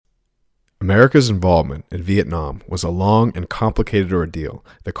America's involvement in Vietnam was a long and complicated ordeal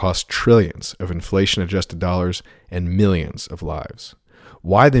that cost trillions of inflation-adjusted dollars and millions of lives.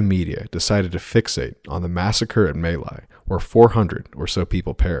 Why the media decided to fixate on the massacre at My Lai, where 400 or so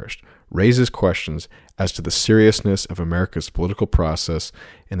people perished, raises questions as to the seriousness of America's political process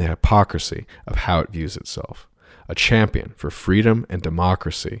and the hypocrisy of how it views itself. A champion for freedom and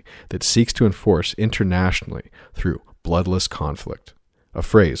democracy that seeks to enforce internationally through bloodless conflict. A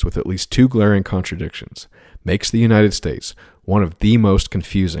phrase with at least two glaring contradictions makes the United States one of the most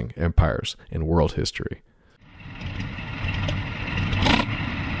confusing empires in world history.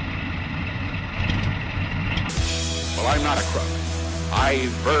 Well, I'm not a crook.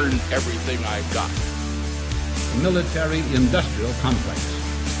 I've earned everything I've got. Military-industrial complex.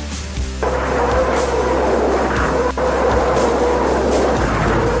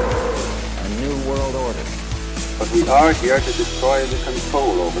 A new world order. But we are here to destroy the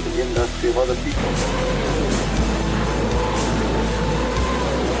control over the industry of other people.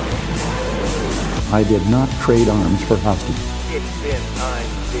 I did not trade arms for hostages. It's been time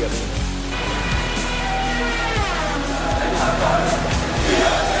to be a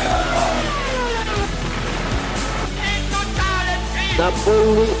На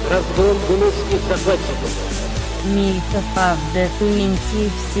полный разгром гнусных захватчиков. Myth of the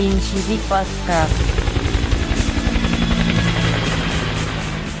 20th Century Podcast.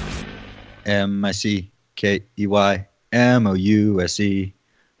 MICKEYMOUSE.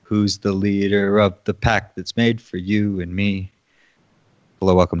 Who's the leader of the pack that's made for you and me?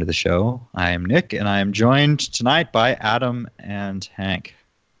 Hello, welcome to the show. I am Nick, and I am joined tonight by Adam and Hank.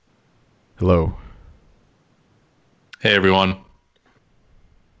 Hello. Hey, everyone.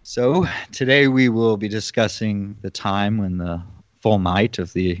 So, today we will be discussing the time when the full might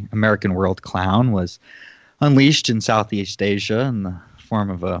of the American World Clown was unleashed in Southeast Asia in the form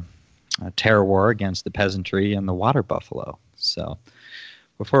of a terror war against the peasantry and the water buffalo. So,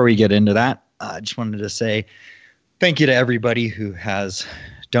 before we get into that, I just wanted to say thank you to everybody who has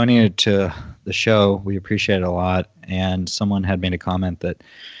donated to the show. We appreciate it a lot. And someone had made a comment that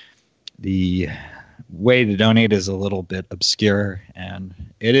the way to donate is a little bit obscure, and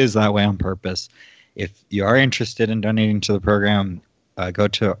it is that way on purpose. If you are interested in donating to the program, go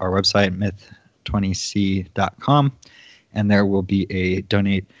to our website, myth20c.com, and there will be a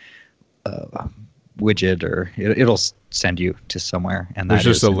donate widget, or it'll send you to somewhere. And there's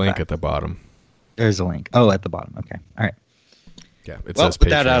just a link at the bottom. There's a link. Oh, at the bottom. Okay. All right. Yeah. It Well, says with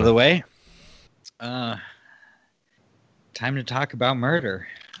that Patreon. out of the way, time to talk about murder.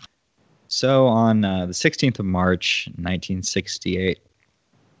 So on the 16th of March, 1968,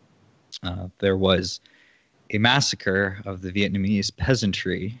 there was a massacre of the Vietnamese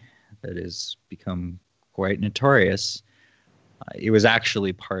peasantry that has become quite notorious. It was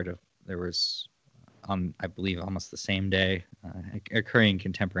actually there was, I believe, almost the same day, occurring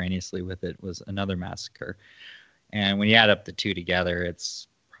contemporaneously with it, was another massacre. And when you add up the two together, it's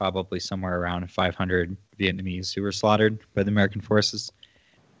probably somewhere around 500 Vietnamese who were slaughtered by the American forces.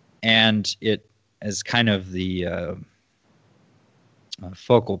 And it is kind of the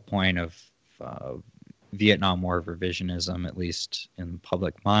focal point of Vietnam War revisionism, at least in the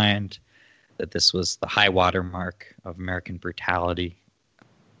public mind, that this was the high water mark of American brutality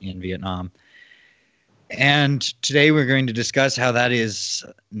in Vietnam. And today we're going to discuss how that is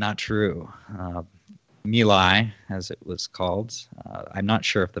not true. My Lai, as it was called, I'm not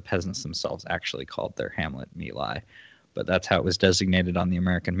sure if the peasants themselves actually called their hamlet My Lai, but that's how it was designated on the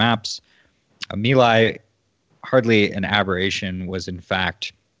American maps. My Lai, hardly an aberration, was in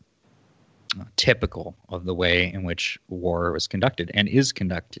fact typical of the way in which war was conducted and is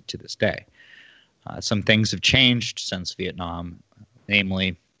conducted to this day. Some things have changed since Vietnam,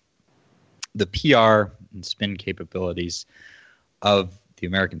 namely the PR and spin capabilities of the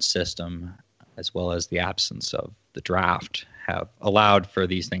American system, as well as the absence of the draft, have allowed for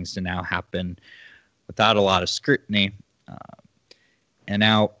these things to now happen without a lot of scrutiny. And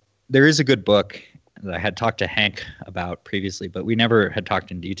now there is a good book that I had talked to Hank about previously, but we never had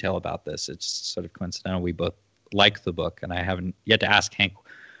talked in detail about this. It's sort of coincidental. We both like the book, and I haven't yet to ask Hank,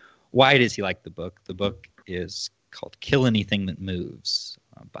 why does he like the book? The book is called Kill Anything That Moves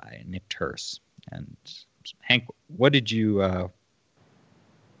by Nick Turse. And Hank, why did you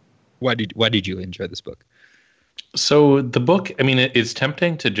enjoy this book? So the book, I mean, it's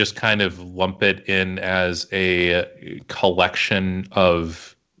tempting to just kind of lump it in as a collection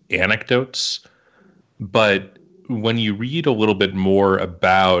of anecdotes. But when you read a little bit more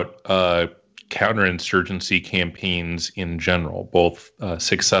about counterinsurgency campaigns in general, both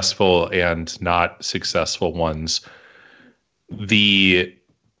successful and not successful ones, the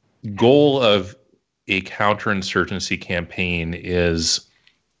goal of a counterinsurgency campaign is,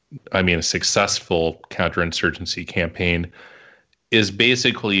 I mean, a successful counterinsurgency campaign is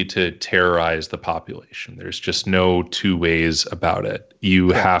basically to terrorize the population. There's just no two ways about it.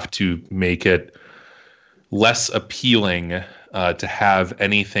 You have to make it less appealing to have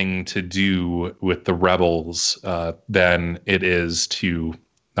anything to do with the rebels than it is to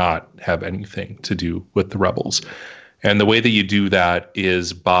not have anything to do with the rebels. And the way that you do that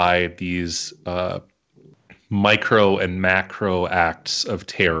is by these micro and macro acts of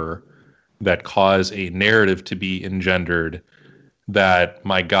terror that cause a narrative to be engendered that,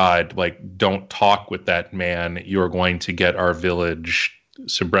 my God, like, don't talk with that man. You're going to get our village,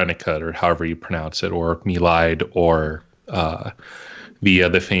 Srebrenica, or however you pronounce it, or Milad, or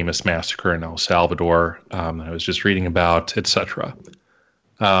the famous massacre in El Salvador I was just reading about, etc.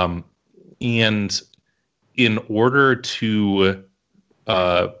 And in order to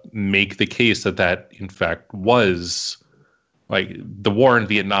make the case that in fact was, like, the war in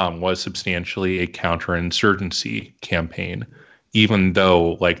Vietnam was substantially a counterinsurgency campaign, even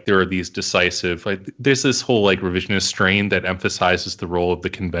though, like, there are these decisive, like, there's this whole, like, revisionist strain that emphasizes the role of the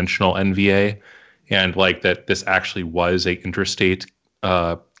conventional NVA, and, like, that this actually was a interstate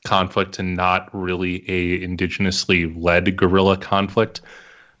conflict and not really a indigenously led guerrilla conflict.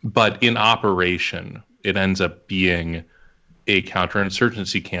 But in operation, it ends up being a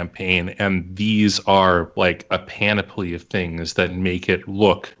counterinsurgency campaign, and these are, like, a panoply of things that make it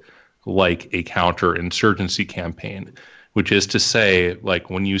look like a counterinsurgency campaign, which is to say, like,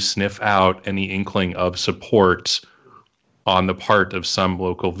 when you sniff out any inkling of support on the part of some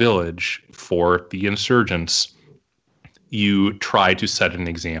local village for the insurgents, you try to set an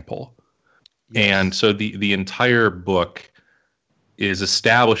example. Yes. And so the entire book is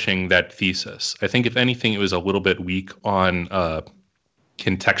establishing that thesis. I think, if anything, it was a little bit weak on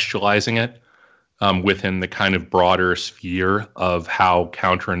contextualizing it within the kind of broader sphere of how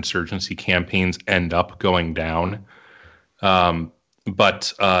counterinsurgency campaigns end up going down.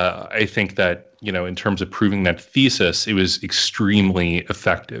 But I think that, you know, in terms of proving that thesis, it was extremely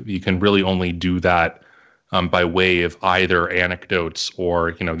effective. You can really only do that by way of either anecdotes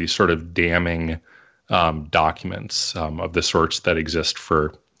or, you know, these sort of damning documents of the sorts that exist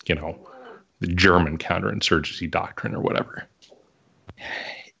for, you know, the German counterinsurgency doctrine or whatever.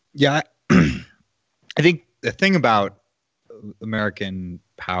 Yeah, I think the thing about American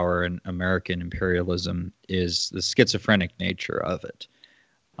power and American imperialism is the schizophrenic nature of it.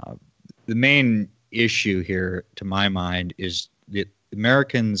 The main issue here, to my mind, is that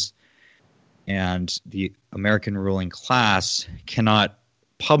Americans and the American ruling class cannot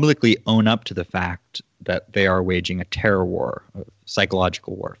publicly own up to the fact that they are waging a terror war, a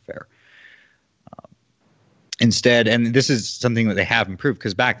psychological warfare. Instead, and this is something that they have improved,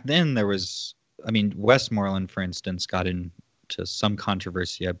 because back then there was, I mean, Westmoreland, for instance, got into some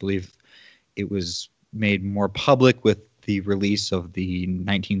controversy. I believe it was made more public with the release of the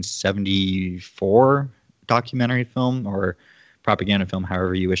 1974 documentary film or propaganda film,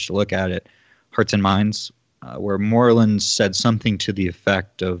 however you wish to look at it, Hearts and Minds, where Moreland said something to the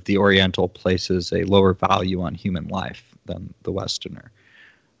effect of the Oriental places a lower value on human life than the Westerner.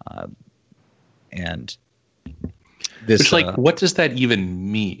 And this, which, like, what does that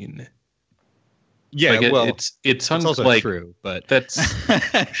even mean? Yeah, like, well, it's also like, true, but that's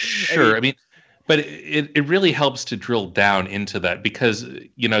sure. I mean, but it really helps to drill down into that, because,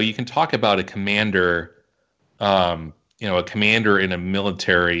 you know, you can talk about a commander, you know, a commander in a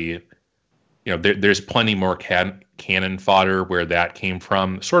military. You know, there's plenty more cannon fodder where that came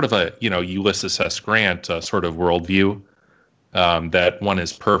from. Sort of a, you know, Ulysses S. Grant sort of worldview, that one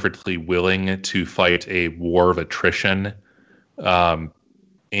is perfectly willing to fight a war of attrition,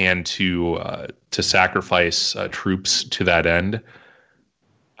 and to sacrifice troops to that end.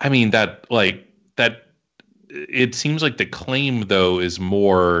 I mean, that it seems like the claim, though, is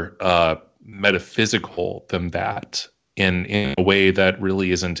more metaphysical than that, in a way that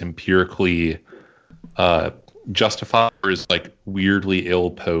really isn't empirically justified, or is, like, weirdly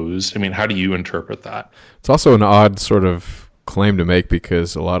ill-posed. I mean, how do you interpret that? It's also an odd sort of claim to make,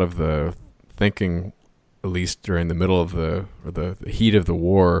 because a lot of the thinking, at least during the middle of the heat of the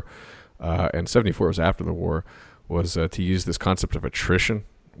war, and 74 was after the war, was to use this concept of attrition,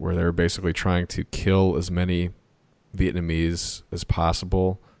 where they were basically trying to kill as many Vietnamese as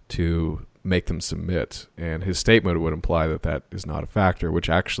possible to make them submit. And his statement would imply that that is not a factor, which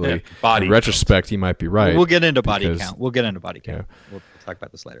actually, in retrospect, he might be right. We'll get into body count. We'll talk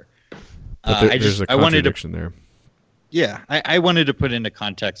about this later. There's a contradiction there. Yeah, I wanted to put into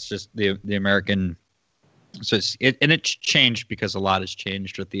context just the American So it's changed because a lot has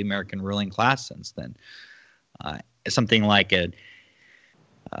changed with the American ruling class since then. Something like an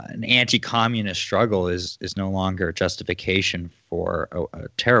anti-communist struggle is no longer a justification for a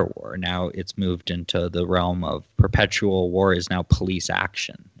terror war. Now it's moved into the realm of perpetual war is now police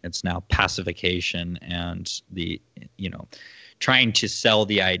action. It's now pacification and trying to sell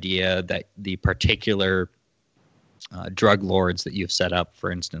the idea that the particular drug lords that you've set up, for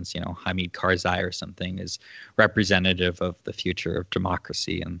instance, Hamid Karzai or something, is representative of the future of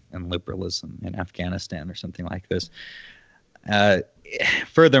democracy and liberalism in Afghanistan or something like this.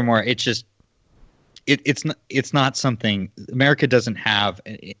 Furthermore, it's not something. America doesn't have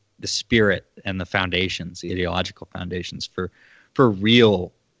the spirit and the foundations, the ideological foundations for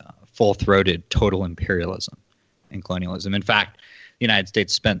real full-throated total imperialism and colonialism. In fact, the United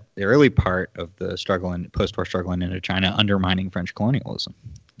States spent the early part of the struggle and post-war struggle in Indochina undermining French colonialism,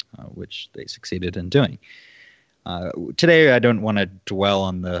 which they succeeded in doing. Today, I don't want to dwell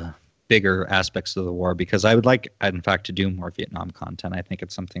on the bigger aspects of the war because I would like, in fact, to do more Vietnam content. I think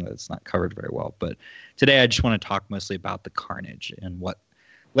it's something that's not covered very well. But today, I just want to talk mostly about the carnage and what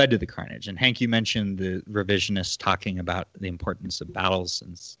led to the carnage. And Hank, you mentioned the revisionists talking about the importance of battles,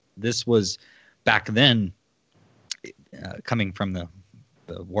 and this was back then. Coming from the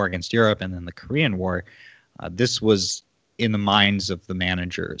war against Europe and then the Korean War, this was in the minds of the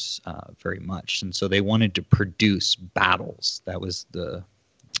managers very much. And so they wanted to produce battles. That was a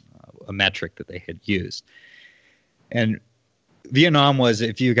metric that they had used. And Vietnam was,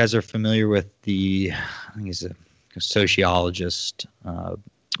 if you guys are familiar with I think he's a sociologist,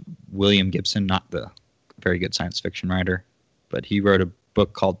 William Gibson, not the very good science fiction writer, but he wrote a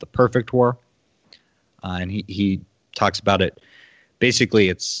book called The Perfect War. And he talks about it. Basically,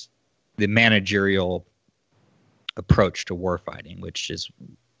 it's the managerial approach to warfighting, which is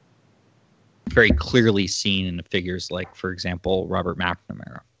very clearly seen in figures like, for example, Robert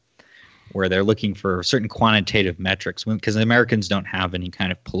McNamara, where they're looking for certain quantitative metrics because the Americans don't have any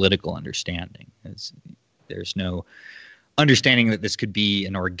kind of political understanding. There's no understanding that this could be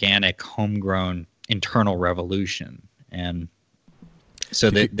an organic, homegrown internal revolution. And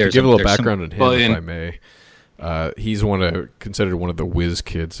so there's give a little background on him, if I may. He's considered one of the whiz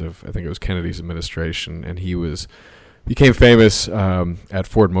kids of, I think it was Kennedy's administration, and he became famous at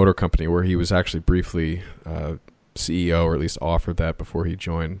Ford Motor Company, where he was actually briefly CEO, or at least offered that before he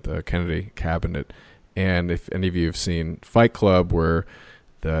joined the Kennedy cabinet. And if any of you have seen Fight Club, where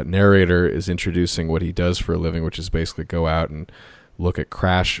the narrator is introducing what he does for a living, which is basically go out and look at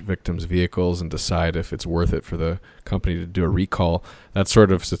crash victims' vehicles and decide if it's worth it for the company to do a recall, that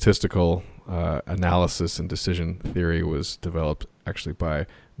sort of statistical analysis and decision theory was developed actually by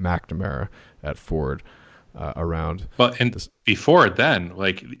McNamara at Ford around. Well, and before then,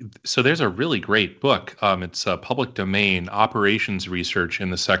 so there's a really great book. It's public domain, Operations Research in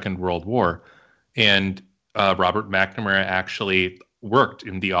the Second World War. And Robert McNamara actually worked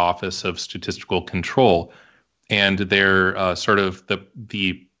in the Office of Statistical Control. And they're sort of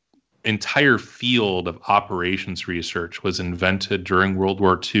the entire field of operations research was invented during World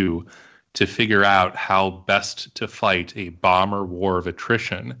War II to figure out how best to fight a bomber war of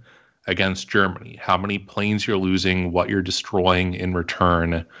attrition against Germany, how many planes you're losing, what you're destroying in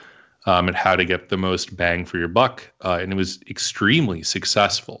return, and how to get the most bang for your buck. And it was extremely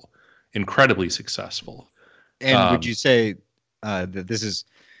successful, incredibly successful. And would you say that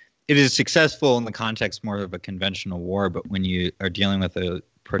it is successful in the context more of a conventional war, but when you are dealing with a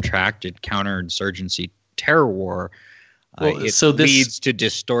protracted counterinsurgency terror war, it leads to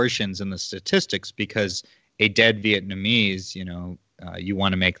distortions in the statistics because a dead Vietnamese, you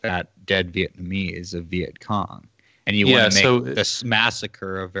want to make that dead Vietnamese a Viet Cong. And you want to make this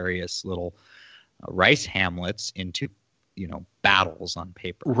massacre of various little rice hamlets into, battles on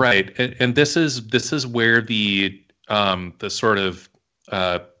paper. Right. And this is where the sort of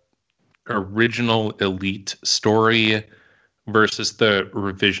original elite story versus the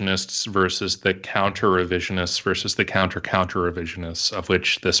revisionists versus the counter-revisionists versus the counter-counter-revisionists, of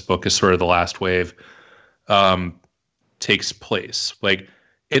which this book is sort of the last wave, takes place.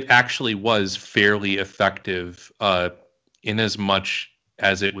 It actually was fairly effective in as much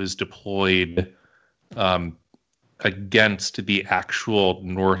as it was deployed against the actual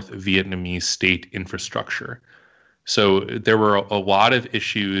North Vietnamese state infrastructure. So there were a lot of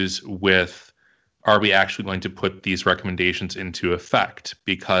issues with, are we actually going to put these recommendations into effect?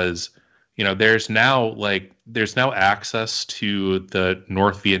 Because, there's now access to the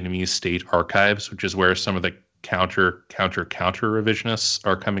North Vietnamese state archives, which is where some of the counter revisionists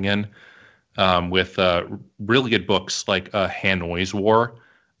are coming in with really good books like Hanoi's War.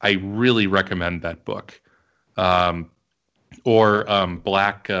 I really recommend that book. or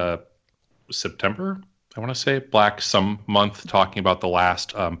Black September, I want to say, Black some month, talking about the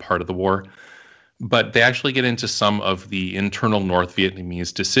last part of the war. But they actually get into some of the internal North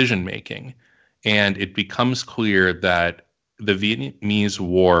Vietnamese decision making. And it becomes clear that the Vietnamese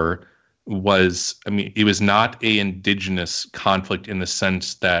War was, it was not a indigenous conflict in the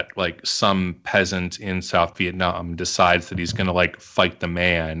sense that like some peasant in South Vietnam decides that he's going to like fight the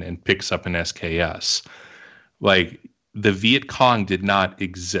man and picks up an SKS. Like, the Viet Cong did not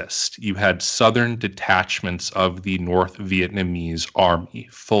exist. You had southern detachments of the North Vietnamese army,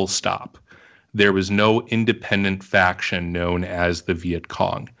 full stop. There was no independent faction known as the Viet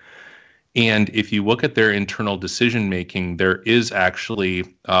Cong. And if you look at their internal decision making, there is actually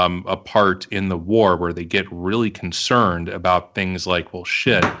a part in the war where they get really concerned about things like, well,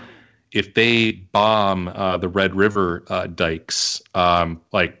 shit, if they bomb the Red River dikes,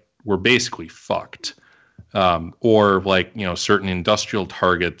 like, we're basically fucked. Or like, certain industrial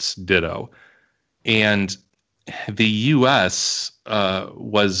targets, ditto. And the U.S.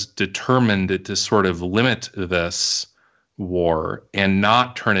 Was determined to sort of limit this war and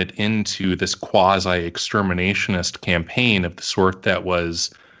not turn it into this quasi-exterminationist campaign of the sort that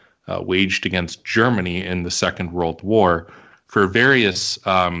was waged against Germany in the Second World War for various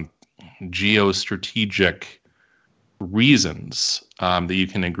geostrategic reasons that you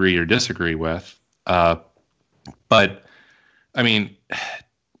can agree or disagree with. But,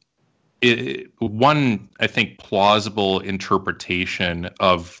 one, I think, plausible interpretation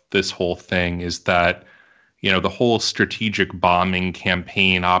of this whole thing is that, the whole strategic bombing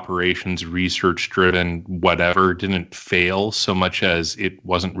campaign, operations, research-driven, whatever, didn't fail so much as it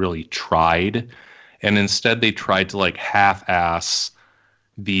wasn't really tried. And instead they tried to, like, half-ass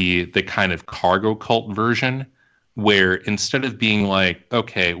the kind of cargo cult version, where instead of being like,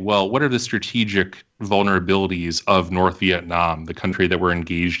 okay, well, what are the strategic vulnerabilities of North Vietnam, the country that we're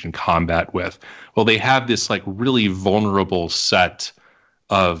engaged in combat with? Well, they have this like really vulnerable set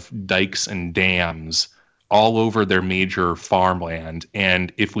of dikes and dams all over their major farmland.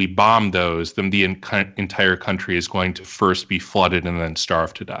 And if we bomb those, then the entire country is going to first be flooded and then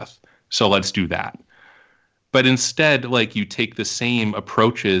starve to death. So let's do that. But instead, like, you take the same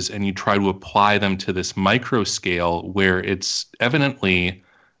approaches and you try to apply them to this micro scale where it's evidently,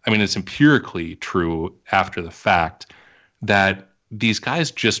 it's empirically true after the fact that these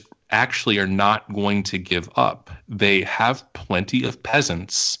guys just actually are not going to give up. They have plenty of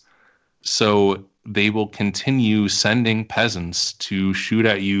peasants, so they will continue sending peasants to shoot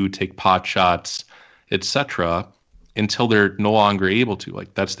at you, take pot shots, etc., until they're no longer able to.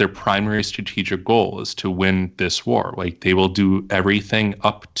 Like, that's their primary strategic goal, is to win this war. Like, they will do everything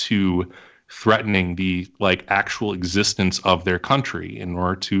up to threatening the like actual existence of their country in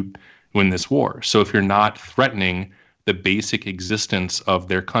order to win this war. So if you're not threatening the basic existence of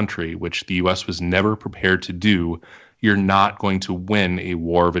their country, which the U.S. was never prepared to do, you're not going to win a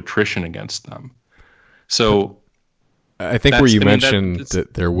war of attrition against them. So I think where you mentioned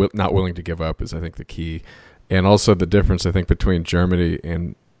that they're not willing to give up is, I think, the key. And also the difference, I think, between Germany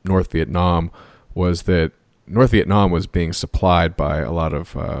and North Vietnam was that North Vietnam was being supplied by a lot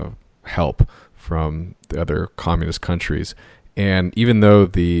of help from the other communist countries. And even though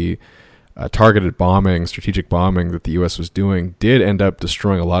the targeted bombing, strategic bombing that the U.S. was doing did end up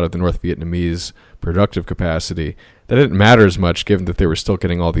destroying a lot of the North Vietnamese productive capacity, that didn't matter as much given that they were still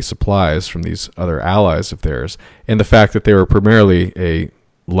getting all these supplies from these other allies of theirs. And the fact that they were primarily a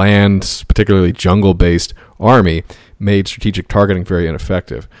land, particularly jungle-based army, made strategic targeting very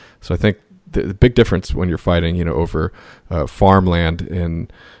ineffective. So I think the big difference when you're fighting, over farmland in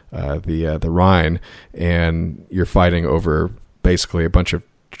the Rhine, and you're fighting over basically a bunch of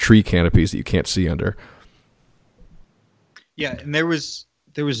tree canopies that you can't see under. Yeah, and there was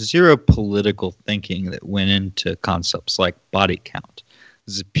zero political thinking that went into concepts like body count.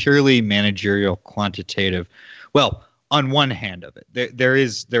 This is purely managerial, quantitative. Well, on one hand of it,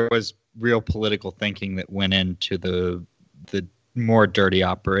 there was real political thinking that went into the more dirty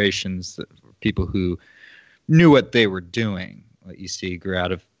operations, that people who knew what they were doing. What you see grew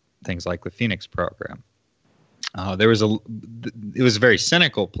out of things like the Phoenix program. It was very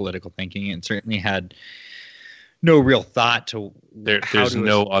cynical political thinking, and certainly had no real thought to. There's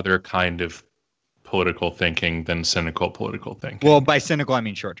no other kind of political thinking than cynical political thinking. Well, by cynical, I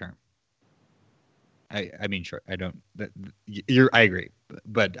mean short term. I mean, sure. I don't. I agree,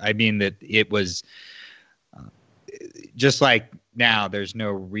 but I mean that it was just like now. There's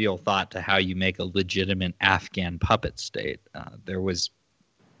no real thought to how you make a legitimate Afghan puppet state.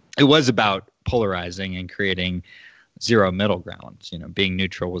 It was about polarizing and creating zero middle grounds. Being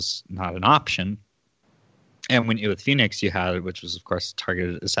neutral was not an option. And with Phoenix, you had, which was, of course, a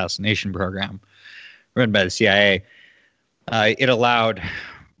targeted assassination program run by the CIA. It allowed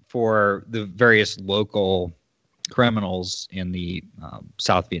for the various local criminals in the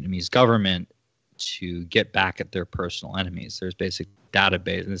South Vietnamese government to get back at their personal enemies. There's basic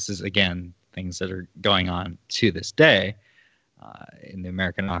database. And this is, again, things that are going on to this day in the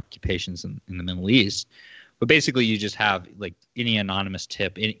American occupations in the Middle East. But basically, you just have like any anonymous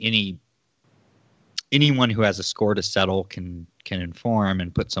tip, anyone who has a score to settle can inform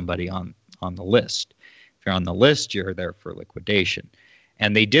and put somebody on the list. If you're on the list, you're there for liquidation.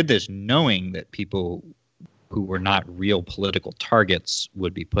 And they did this knowing that people who were not real political targets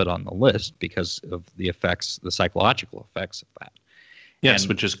would be put on the list because of the effects, the psychological effects of that. Yes,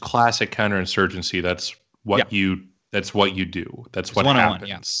 which is classic counterinsurgency. That's what you do. That's what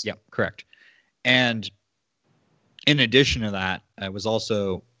happens. Yeah, correct. And in addition to that, it was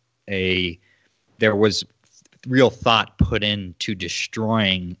also there was real thought put into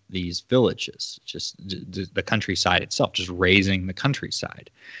destroying these villages, just the countryside itself, just razing the countryside,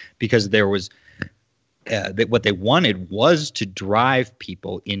 because there was what they wanted was to drive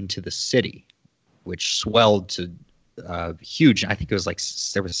people into the city, which swelled to huge. I think it was like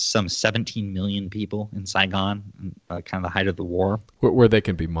there was some 17 million people in Saigon, kind of the height of the war, where they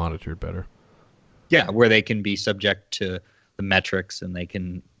can be monitored better. Yeah, where they can be subject to the metrics, and they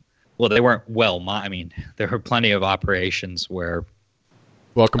can. Well, they weren't I mean, there were plenty of operations where.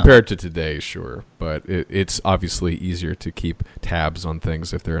 Well, compared to today, sure, but it's obviously easier to keep tabs on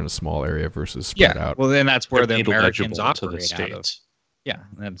things if they're in a small area versus spread out. Well, then that's where the Americans operate out of. Yeah,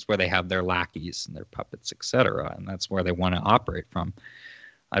 that's where they have their lackeys and their puppets, etc., and that's where they want to operate from.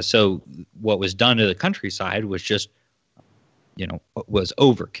 So what was done to the countryside was just, was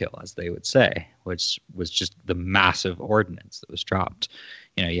overkill, as they would say, which was just the massive ordnance that was dropped.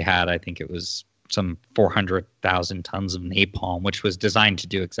 You had, I think it was some 400,000 tons of napalm, which was designed to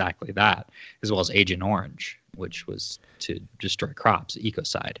do exactly that, as well as Agent Orange, which was to destroy crops,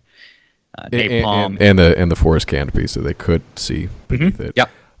 ecocide. Napalm and the forest canopy, so they could see beneath it. Yep.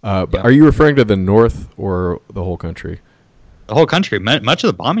 But are you referring to the north or the whole country? The whole country. Much of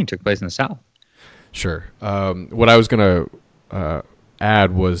the bombing took place in the south. Sure. What I was going to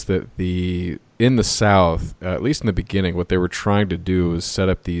add was that in the south, at least in the beginning, what they were trying to do was set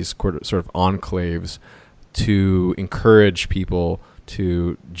up these sort of enclaves to encourage people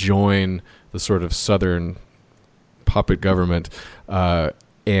to join the sort of southern puppet government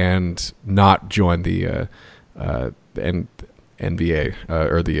and not join the NVA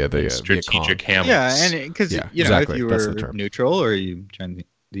or the strategic Hamlets. Yeah, and because exactly. if you were neutral or you joined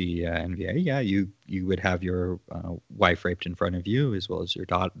the NVA, you would have your wife raped in front of you, as well as your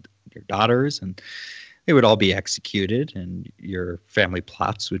daughters, and they would all be executed, and your family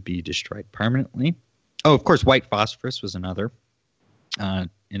plots would be destroyed permanently. Oh, of course, white phosphorus was another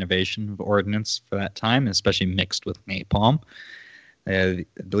innovation of ordnance for that time, especially mixed with napalm. I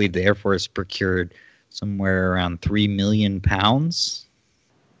believe the Air Force procured somewhere around 3 million pounds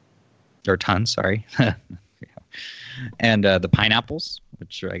or tons, sorry. And the pineapples,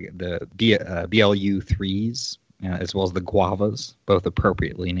 which are the BLU-3s, as well as the guavas, both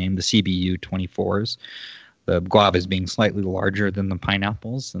appropriately named, the CBU-24s. The guavas being slightly larger than the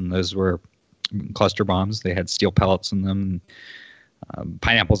pineapples, and those were cluster bombs. They had steel pellets in them.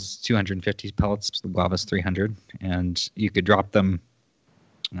 Pineapples, 250 pellets, the guavas, 300. And you could drop them,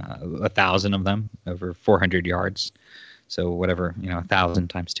 1,000 of them, over 400 yards. So whatever, 1,000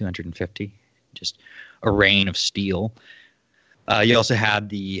 times 250, just a rain of steel. You also had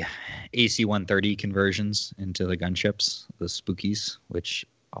the AC-130 conversions into the gunships, the Spookies, which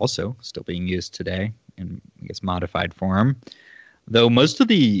also still being used today in, I guess, modified form. Though most of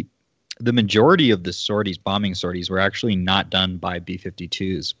the majority of the sorties, bombing sorties, were actually not done by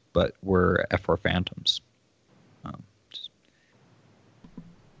B-52s, but were F-4 Phantoms.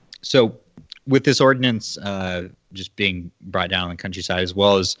 So with this ordinance just being brought down in the countryside, as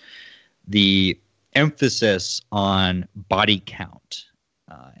well as the emphasis on body count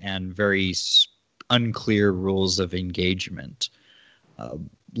and very unclear rules of engagement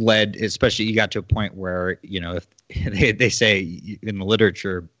led, especially you got to a point where, if they say in the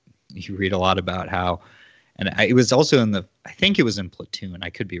literature, you read a lot about how, and it was also I think it was in Platoon. I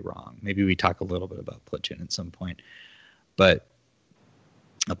could be wrong. Maybe we talk a little bit about Platoon at some point, but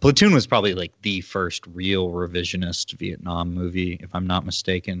Platoon was probably like the first real revisionist Vietnam movie, if I'm not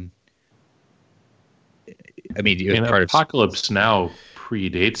mistaken. I mean, Apocalypse Now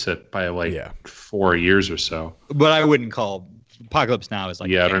predates it by 4 years or so. But I wouldn't call Apocalypse Now as I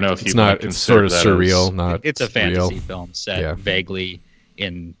don't know if it's not. It's sort of surreal. Not. It's a fantasy real film set vaguely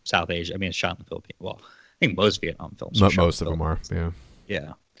in South Asia. I mean, it's shot in the Philippines. Well, think most Vietnam films. Are most of them are. Yeah.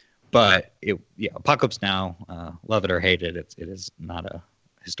 Yeah. But Apocalypse Now, love it or hate it, it is not a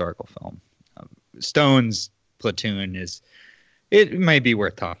historical film. Stone's Platoon it may be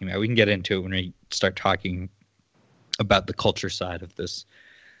worth talking about. We can get into it when we start talking about the culture side of this.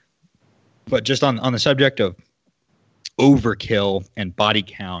 But just on the subject of overkill and body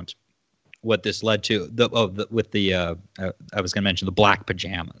count, what this led to, I was going to mention the black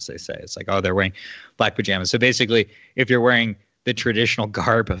pajamas, they say. It's like, oh, they're wearing black pajamas. So basically, if you're wearing the traditional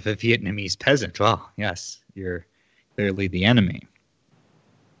garb of a Vietnamese peasant, well, yes, you're clearly the enemy.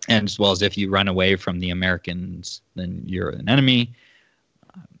 And as well as if you run away from the Americans, then you're an enemy,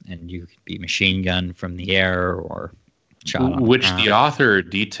 and you could be machine gunned from the air or shot on which the author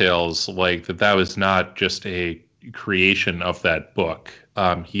details like that was not just a creation of that book.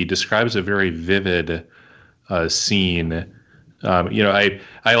 He describes a very vivid scene. I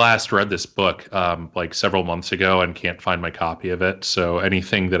last read this book like several months ago and can't find my copy of it. So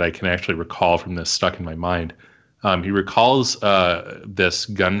anything that I can actually recall from this stuck in my mind. He recalls this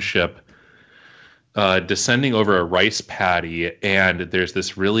gunship descending over a rice paddy, and there's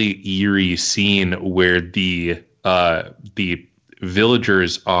this really eerie scene where the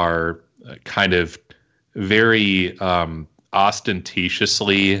villagers are kind of very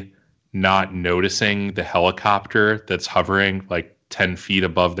ostentatiously not noticing the helicopter that's hovering like 10 feet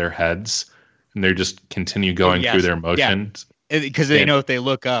above their heads, and they're just continue going through their motions. Because they know if they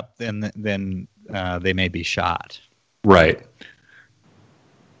look up, then they may be shot. Right.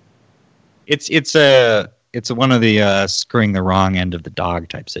 It's one of the screwing the wrong end of the dog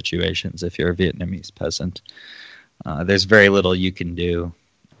type situations. If you're a Vietnamese peasant, there's very little you can do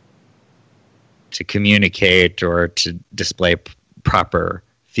to communicate or to display proper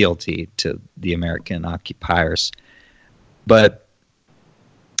fealty to the American occupiers. But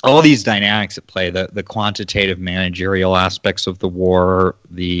all these dynamics at play, the quantitative managerial aspects of the war,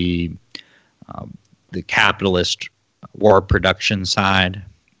 the capitalist war production side,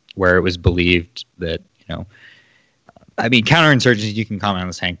 where it was believed that, counterinsurgency, you can comment on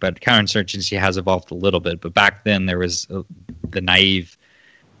this, Hank, but counterinsurgency has evolved a little bit. But back then there was the naive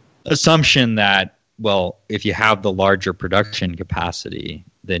assumption that, well, if you have the larger production capacity,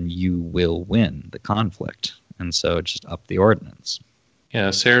 then you will win the conflict. And so just up the ordnance. Yeah,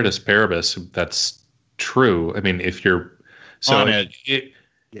 Ceteris Paribus, that's true. I mean, if you're... So on it.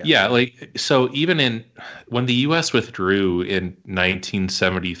 So even when the U.S. withdrew in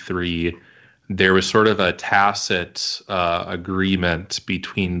 1973, there was sort of a tacit agreement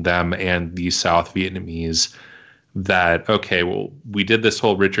between them and the South Vietnamese that, okay, well, we did this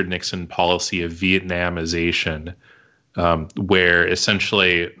whole Richard Nixon policy of Vietnamization, where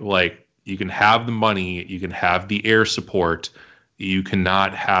essentially, like, you can have the money, you can have the air support, you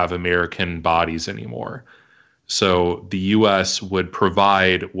cannot have American bodies anymore. So the U.S. would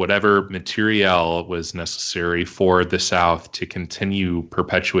provide whatever materiel was necessary for the South to continue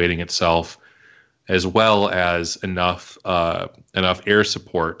perpetuating itself, as well as enough air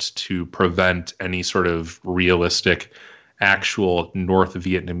support to prevent any sort of realistic, actual North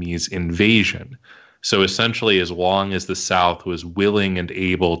Vietnamese invasion. So essentially, as long as the South was willing and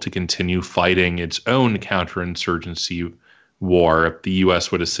able to continue fighting its own counterinsurgency war, the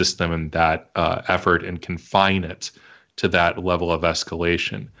U.S. would assist them in that effort and confine it to that level of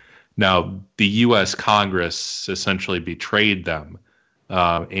escalation. Now, the U.S. Congress essentially betrayed them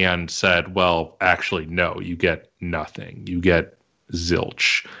and said, well, actually, no, you get nothing. You get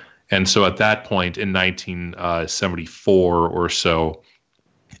zilch. And so at that point in 1974 or so,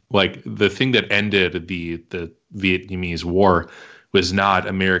 like, the thing that ended the Vietnamese War was not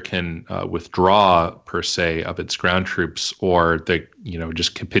American withdrawal per se of its ground troops or the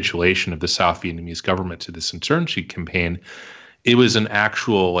just capitulation of the South Vietnamese government to this insurgency campaign. It was an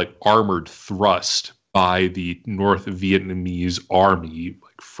actual like armored thrust by the North Vietnamese army,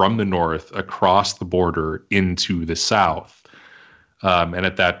 like from the north across the border into the South. And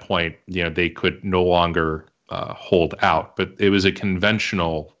at that point, they could no longer hold out. But it was a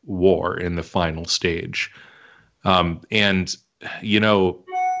conventional war in the final stage, and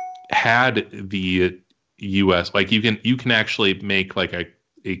had the U.S. like you can actually make like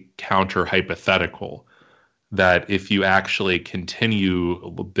a counter hypothetical that if you actually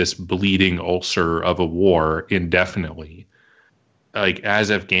continue this bleeding ulcer of a war indefinitely, like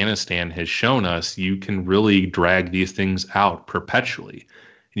as Afghanistan has shown us, you can really drag these things out perpetually.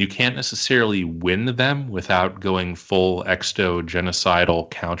 And you can't necessarily win them without going full exto-genocidal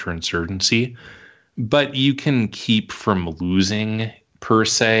counterinsurgency, but you can keep from losing per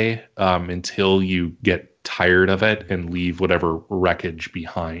se until you get tired of it and leave whatever wreckage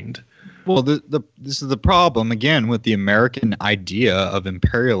behind. Well, this is the problem, again, with the American idea of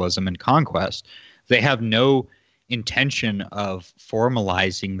imperialism and conquest. They have no intention of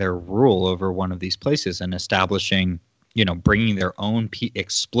formalizing their rule over one of these places and establishing, bringing their own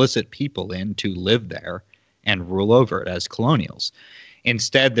explicit people in to live there and rule over it as colonials.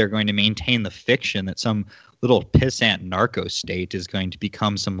 Instead, they're going to maintain the fiction that some little pissant narco state is going to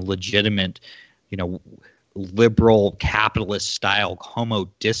become some legitimate, liberal capitalist style homo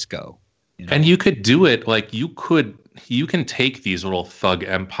disco. And you could do it like you can take these little thug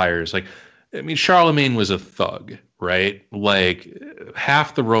empires. Like, I mean, Charlemagne was a thug, right? Like,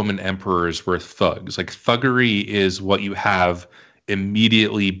 half the Roman emperors were thugs. Like, thuggery is what you have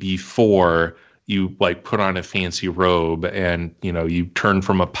immediately before you like put on a fancy robe and, you turn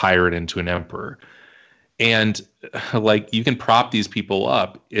from a pirate into an emperor. And like, you can prop these people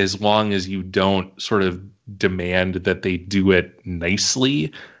up as long as you don't sort of demand that they do it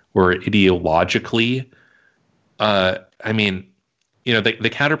nicely or ideologically. I mean, the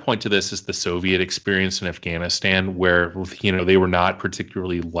counterpoint to this is the Soviet experience in Afghanistan, where, they were not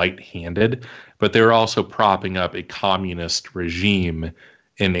particularly light-handed, but they were also propping up a communist regime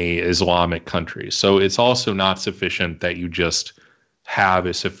in a Islamic country. So it's also not sufficient that you just have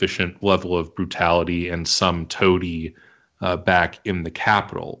a sufficient level of brutality and some toady back in the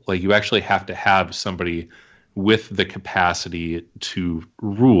capital. Like, you actually have to have somebody with the capacity to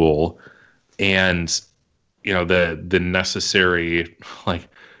rule and, the necessary like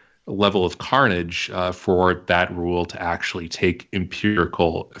level of carnage for that rule to actually take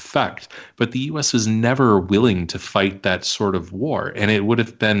empirical effect. But the U.S. was never willing to fight that sort of war, and it would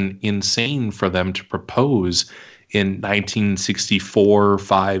have been insane for them to propose in 1964,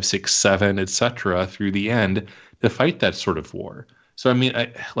 5, 6, 7, etc. through the end to fight that sort of war. So, I mean,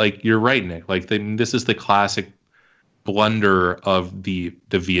 you're right, Nick. Like, this is the classic blunder of the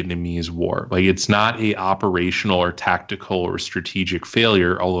Vietnamese War. Like, it's not a operational or tactical or strategic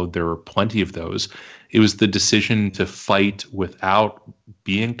failure, although there were plenty of those. It was the decision to fight without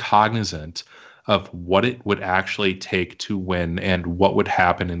being cognizant of what it would actually take to win and what would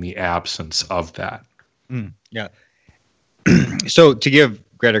happen in the absence of that. Yeah. So to give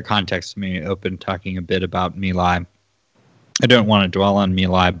greater context, let me open talking a bit about My Lai. I don't want to dwell on My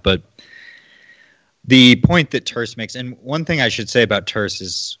Lai, but the point that Terse makes, and one thing I should say about Terse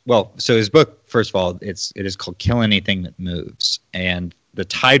is, so his book, first of all, it is called Kill Anything That Moves, and the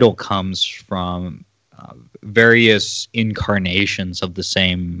title comes from various incarnations of the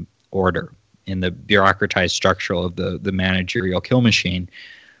same order in the bureaucratized structure of the managerial kill machine.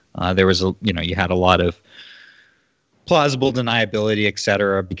 There was you had a lot of plausible deniability,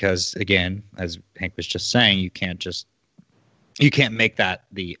 etc., because, again, as Hank was just saying, you can't make that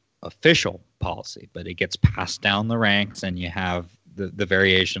the official policy, but it gets passed down the ranks, and you have the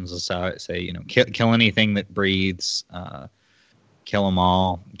variations of say kill anything that breathes, kill them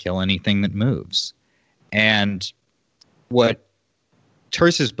all, kill anything that moves. And what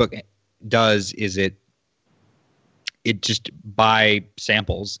Terse's book does is it just, by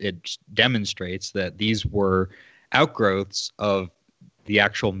samples, it demonstrates that these were outgrowths of the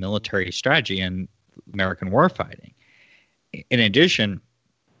actual military strategy and American warfighting. In addition,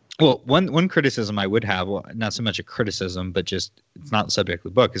 one criticism I would have, not so much a criticism, but just it's not the subject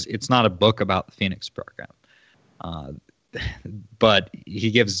of the book, is it's not a book about the Phoenix program. But he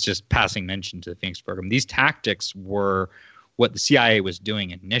gives just passing mention to the Phoenix program. These tactics were what the CIA was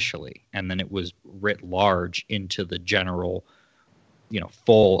doing initially, and then it was writ large into the general,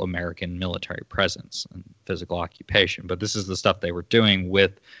 full American military presence and physical occupation. But this is the stuff they were doing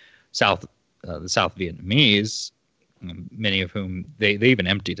with the South Vietnamese, many of whom they even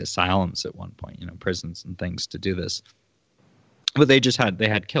emptied asylums at one point, prisons and things to do this. But they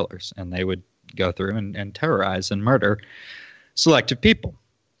had killers, and they would go through and terrorize and murder selective people.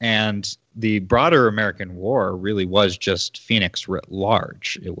 And the broader American war really was just Phoenix writ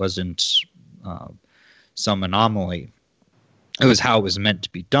large. It wasn't some anomaly. It was how it was meant to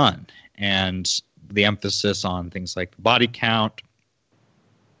be done. And the emphasis on things like the body count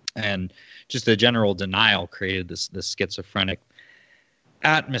and just the general denial created this schizophrenic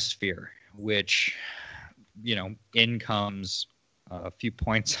atmosphere, which, in comes a few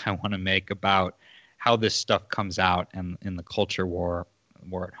points I want to make about how this stuff comes out and in the culture war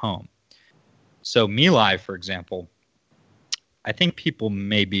at home. So My Lai, for example, I think people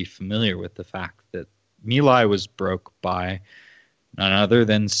may be familiar with the fact that My Lai was broke by none other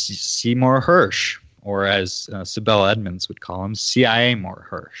than Seymour Hersh, or as Sibel Edmonds would call him, CIA Moore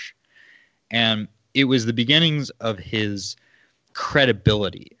Hersh. And it was the beginnings of his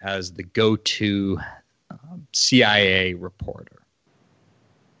credibility as the go-to CIA reporter.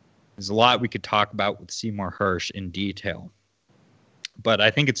 There's a lot we could talk about with Seymour Hersh in detail. But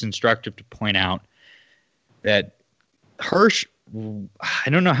I think it's instructive to point out that Hersh, I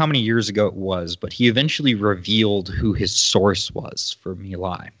don't know how many years ago it was, but he eventually revealed who his source was for My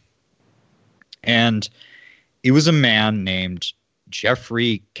Lai. And it was a man named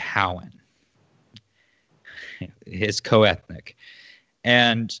Jeffrey Cowan, his co-ethnic.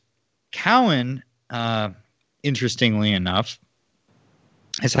 And Cowan, interestingly enough,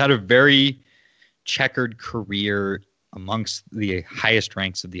 has had a very checkered career amongst the highest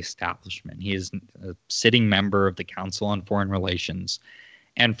ranks of the establishment. He is a sitting member of the Council on Foreign Relations.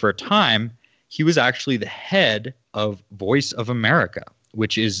 And for a time, he was actually the head of Voice of America,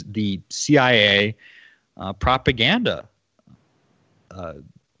 which is the CIA propaganda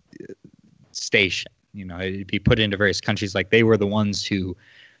station. You know, it'd be put into various countries. Like, they were the ones who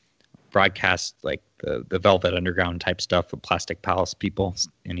broadcast like the Velvet Underground type stuff with Plastic Palace people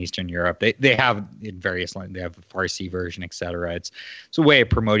in Eastern Europe. They have in various languages. They have a Farsi version, etc. It's a way of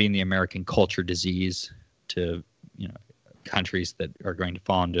promoting the American culture disease to, you know, countries that are going to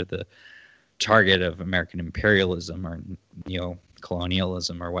fall into the target of American imperialism or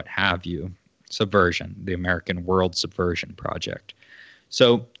neo-colonialism or what have you. Subversion, the American World Subversion Project.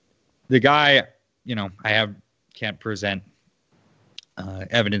 So the guy, you know, can't present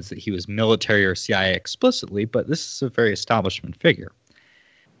evidence that he was military or CIA explicitly, but this is a very establishment figure.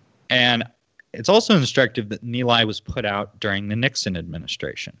 And it's also instructive that My Lai was put out during the Nixon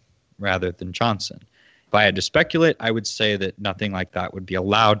administration rather than Johnson. If I had to speculate, I would say that nothing like that would be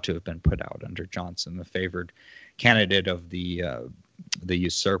allowed to have been put out under Johnson, the favored candidate of the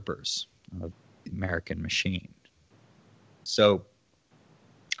usurpers of the American machine. So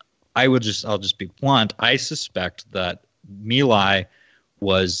I'll just be blunt. I suspect that My Lai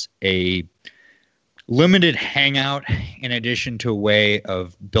was a limited hangout in addition to a way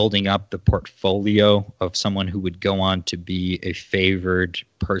of building up the portfolio of someone who would go on to be a favored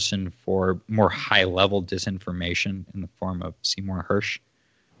person for more high-level disinformation in the form of Seymour Hersh.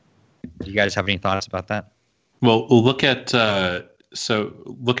 Do you guys have any thoughts about that? Well, look at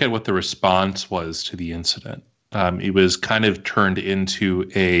what the response was to the incident. It was kind of turned into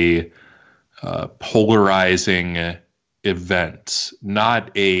a polarizing event,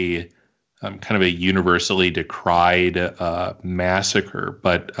 not a kind of a universally decried massacre.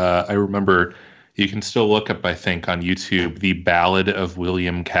 But I remember, you can still look up, I think, on YouTube, the Ballad of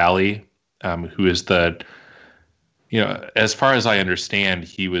William Calley, who is as far as I understand,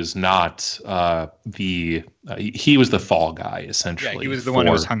 he was not he was the fall guy, essentially. Yeah, he was the one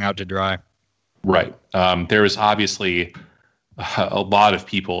who was hung out to dry. Right. There was obviously a lot of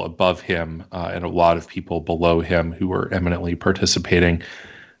people above him and a lot of people below him who were eminently participating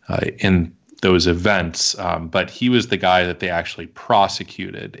in those events. But he was the guy that they actually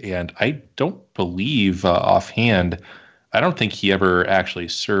prosecuted. And I don't believe offhand, I don't think he ever actually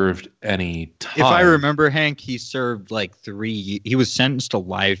served any time. If I remember, Hank, he served like he was sentenced to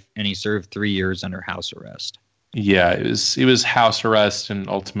life and he served 3 years under house arrest. Yeah, it was house arrest and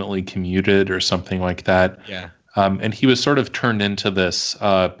ultimately commuted or something like that. Yeah. And he was sort of turned into this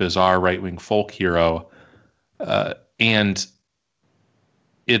bizarre right-wing folk hero. And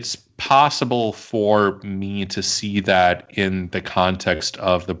it's possible for me to see that in the context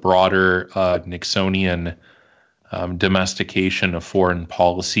of the broader Nixonian domestication of foreign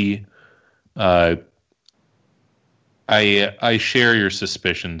policy. I share your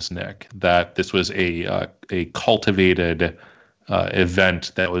suspicions, Nick, that this was a cultivated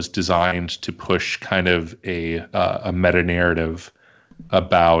event that was designed to push kind of a meta-narrative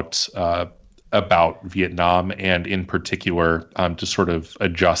about Vietnam, and in particular to sort of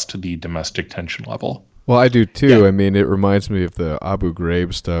adjust the domestic tension level. Well, I do too. Yeah. I mean, it reminds me of the Abu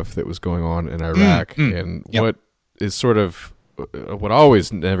Ghraib stuff that was going on in Iraq, and what is sort of what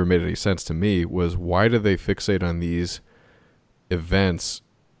always never made any sense to me was, why do they fixate on these events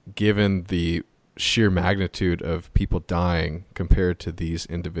given the sheer magnitude of people dying compared to these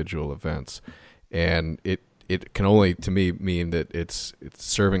individual events? And it can only, to me, mean that it's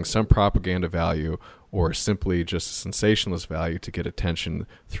serving some propaganda value or simply just a sensationalist value to get attention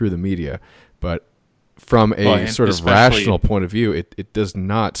through the media. But from a sort of rational point of view, it does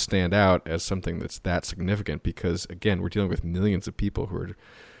not stand out as something that's that significant, because, again, we're dealing with millions of people who are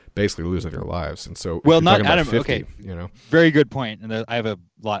basically losing their lives. And so, well, not Adam. 50, okay, very good point. And I have a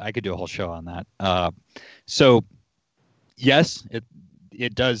lot. I could do a whole show on that. So, yes,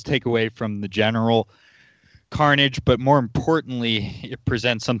 it does take away from the general carnage, but more importantly, it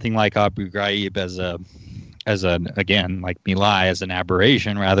presents something like Abu Ghraib as again, like My Lai, as an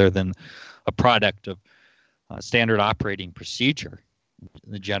aberration rather than a product of standard operating procedure.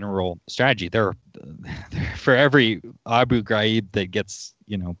 the general strategy. There, for every Abu Ghraib that gets,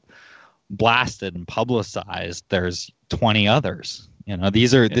 blasted and publicized, there's 20 others.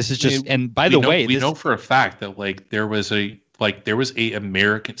 This is just, and by the way, we know for a fact that there was a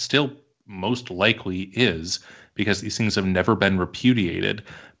American, still most likely is, because these things have never been repudiated.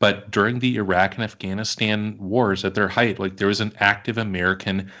 But during the Iraq and Afghanistan wars at their height, there was an active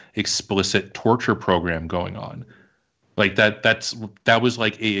American explicit torture program going on. That was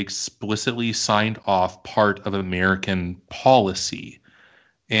a explicitly signed off part of American policy.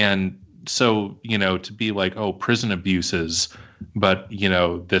 And so, to be prison abuses, but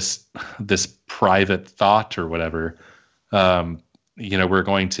this private thought or whatever, we're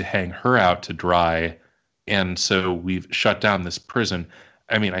going to hang her out to dry. And so we've shut down this prison.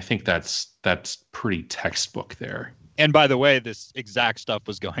 I mean, I think that's pretty textbook there. And by the way, this exact stuff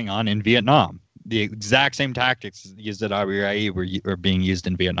was going on in Vietnam. The exact same tactics used at Abu Ghraib were being used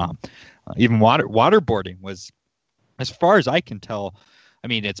in Vietnam. Even waterboarding was, as far as I can tell, I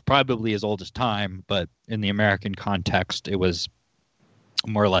mean, it's probably as old as time, but in the American context, it was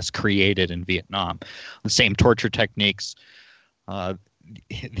more or less created in Vietnam. The same torture techniques.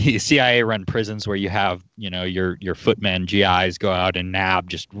 The CIA-run prisons where you have, your footmen, GIs, go out and nab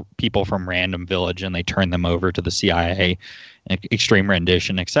just people from random village and they turn them over to the CIA, extreme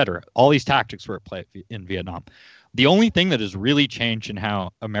rendition, etc. All these tactics were at play in Vietnam. The only thing that has really changed in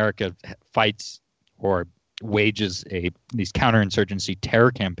how America fights or wages these counterinsurgency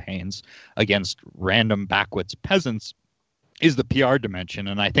terror campaigns against random backwoods peasants is the PR dimension.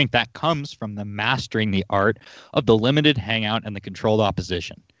 And I think that comes from them mastering the art of the limited hangout and the controlled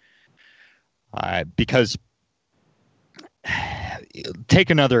opposition. Because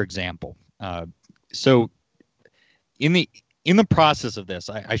take another example. So in the process of this,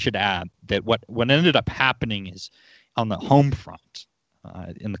 I should add that what ended up happening is on the home front,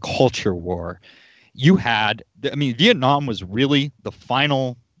 in the culture war, Vietnam was really the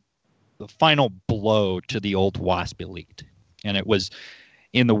final blow to the old WASP elite. And it was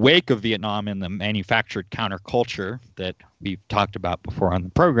in the wake of Vietnam and the manufactured counterculture that we've talked about before on the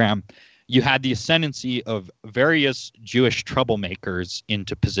program, you had the ascendancy of various Jewish troublemakers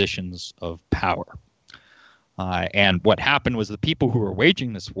into positions of power. And what happened was the people who were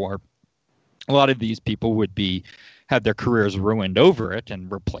waging this war, a lot of these people had their careers ruined over it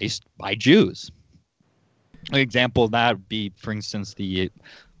and replaced by Jews. An example of that would be, for instance,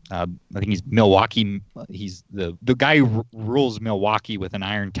 I think he's Milwaukee. He's the guy who rules Milwaukee with an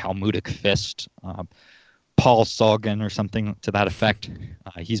iron Talmudic fist. Paul Sagan or something to that effect.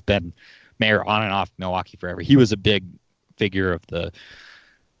 He's been mayor on and off Milwaukee forever. He was a big figure of the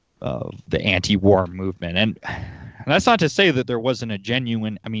anti-war movement. And that's not to say that there wasn't a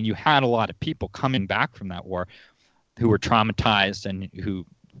genuine. I mean, you had a lot of people coming back from that war who were traumatized and who,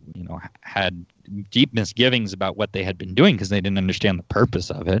 had deep misgivings about what they had been doing because they didn't understand the purpose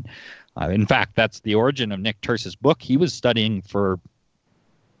of it. In fact, that's the origin of Nick Turse's book. He was studying for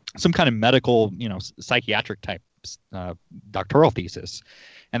some kind of medical, psychiatric type doctoral thesis.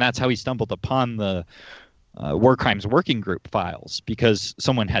 And that's how he stumbled upon the War Crimes Working Group files, because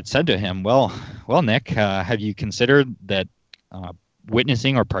someone had said to him, well, Nick, have you considered that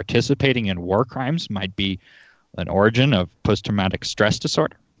witnessing or participating in war crimes might be an origin of post-traumatic stress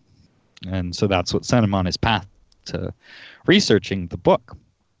disorder? And so that's what sent him on his path to researching the book.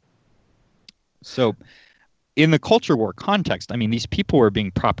 So in the culture war context, I mean, these people were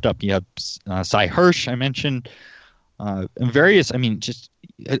being propped up. You have Cy Hirsch, I mentioned, and various, just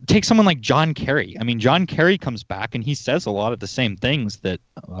take someone like John Kerry. I mean, John Kerry comes back and he says a lot of the same things that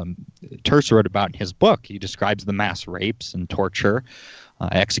Turse wrote about in his book. He describes the mass rapes and torture,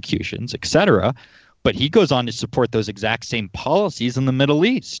 executions, etc., but he goes on to support those exact same policies in the Middle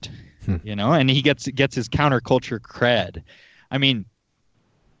East, and he gets his counterculture cred. I mean,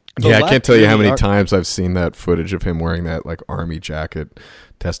 I can't tell you how many times I've seen that footage of him wearing that army jacket,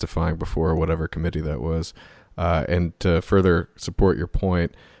 testifying before whatever committee that was. And to further support your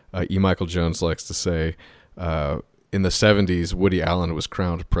point, E. Michael Jones likes to say, in the 70s, Woody Allen was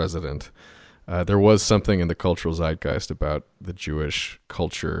crowned president. There was something in the cultural zeitgeist about the Jewish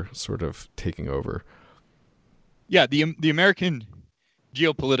culture sort of taking over. Yeah, the American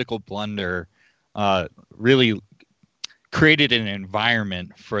geopolitical blunder really created an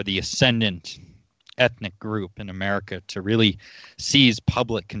environment for the ascendant ethnic group in America to really seize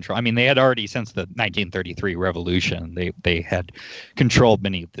public control. I mean, they had already, since the 1933 revolution, they had controlled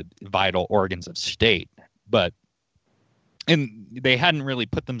many of the vital organs of state, and they hadn't really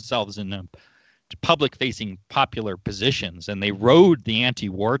put themselves in public-facing popular positions, and they rode the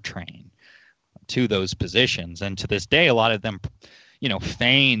anti-war train to those positions. And to this day, a lot of them,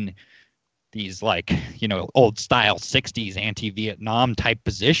 feign these old style 60s anti-Vietnam type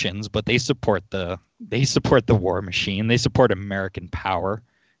positions, but they support the war machine. They support American power.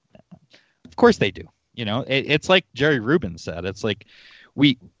 Of course they do. It's like Jerry Rubin said. It's like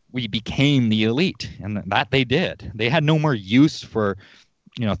we became the elite, and that they did. They had no more use for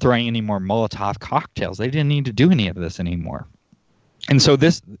throwing any more Molotov cocktails. They didn't need to do any of this anymore. And so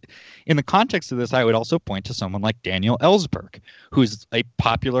this, in the context of this, I would also point to someone like Daniel Ellsberg, who's a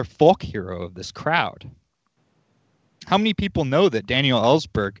popular folk hero of this crowd. How many people know that Daniel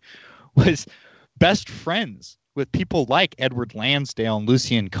Ellsberg was best friends with people like Edward Lansdale and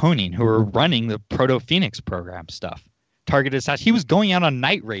Lucien Koenig, who were running the Proto-Phoenix program stuff, targeted assassination? He was going out on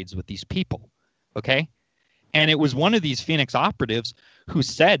night raids with these people, okay? And it was one of these Phoenix operatives who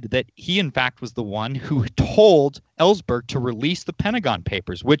said that he, in fact, was the one who told Ellsberg to release the Pentagon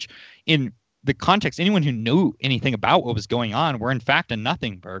Papers, which in the context, anyone who knew anything about what was going on were, in fact, a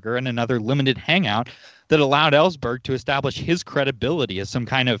nothing burger and another limited hangout that allowed Ellsberg to establish his credibility as some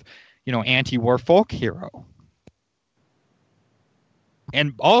kind of, anti-war folk hero.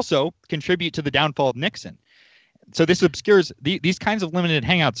 And also contribute to the downfall of Nixon. So this obscures these kinds of limited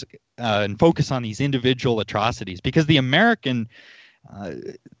hangouts and focus on these individual atrocities, because the American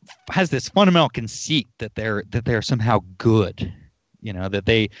has this fundamental conceit that they're somehow good,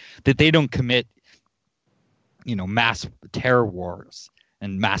 that they don't commit, mass terror wars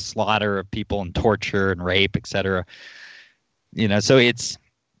and mass slaughter of people and torture and rape, etc. So it's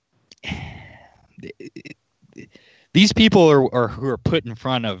these people are who are put in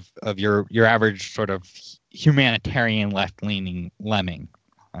front of your average sort of humanitarian left-leaning lemming,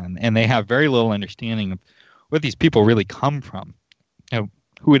 and they have very little understanding of where these people really come from,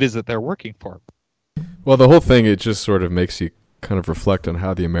 who it is that they're working for. Well, the whole thing, it just sort of makes you kind of reflect on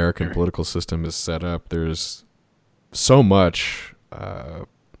how the American political system is set up. There's so much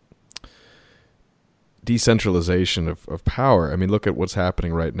decentralization of power. I mean, look at what's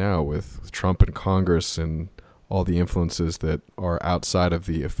happening right now with Trump and Congress and all the influences that are outside of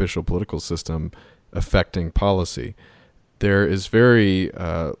the official political system affecting policy. There is very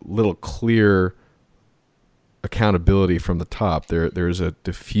little clear accountability from the top. There is a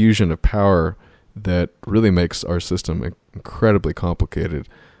diffusion of power that really makes our system incredibly complicated.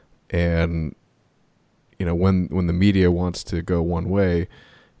 And when the media wants to go one way,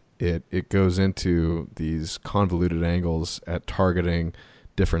 it goes into these convoluted angles at targeting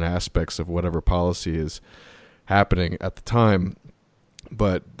different aspects of whatever policy is happening at the time.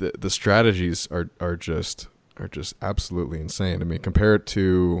 But the strategies are just absolutely insane. I mean, compare it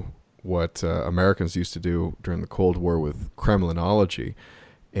to what Americans used to do during the Cold War with Kremlinology,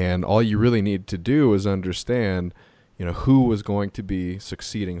 and all you really need to do is understand, who was going to be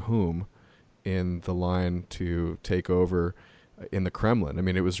succeeding whom in the line to take over in the Kremlin. I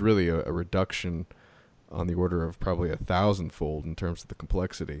mean, it was really a reduction on the order of probably 1,000-fold in terms of the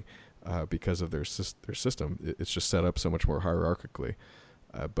complexity because of their system. It's just set up so much more hierarchically.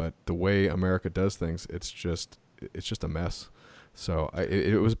 But the way America does things, it's just a mess. So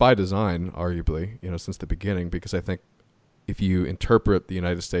it was by design, arguably, since the beginning, because I think if you interpret the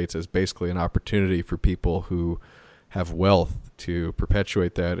United States as basically an opportunity for people who have wealth to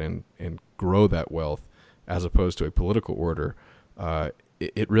perpetuate that and grow that wealth, as opposed to a political order,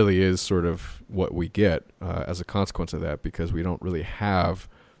 it really is sort of what we get as a consequence of that, because we don't really have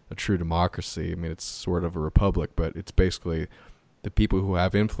a true democracy. I mean, it's sort of a republic, but it's basically the people who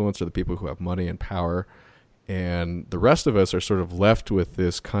have influence are the people who have money and power, and the rest of us are sort of left with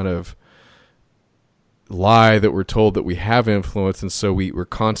this kind of lie that we're told that we have influence, and so we're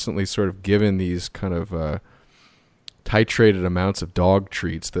constantly sort of given these kind of titrated amounts of dog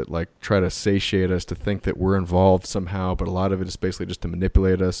treats that try to satiate us to think that we're involved somehow, but a lot of it is basically just to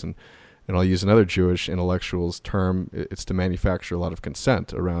manipulate us, and I'll use another Jewish intellectual's term, it's to manufacture a lot of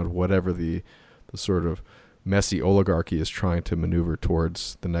consent around whatever the sort of messy oligarchy is trying to maneuver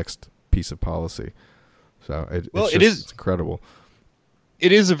towards the next piece of policy. So it's incredible.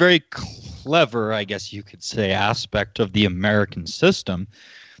 It is a very clever, I guess you could say, aspect of the American system,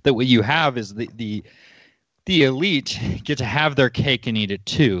 that what you have is the elite get to have their cake and eat it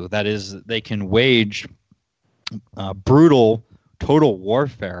too. That is, they can wage brutal, total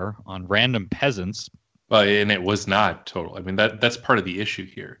warfare on random peasants. Well, and it was not total. I mean, that's part of the issue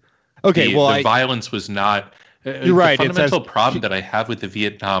here. Okay, the violence was not. You're right. The fundamental problem that I have with the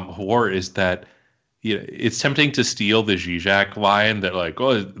Vietnam War is that it's tempting to steal the Zizek line that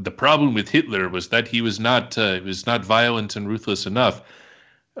the problem with Hitler was that he was not violent and ruthless enough.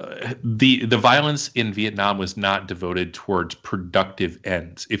 The violence in Vietnam was not devoted towards productive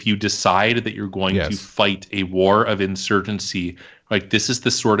ends. If you decide that you're going to fight a war of insurgency Like, this is the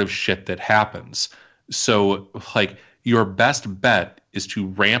sort of shit that happens. So, like, your best bet is to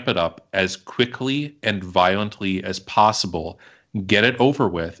ramp it up as quickly and violently as possible. Get it over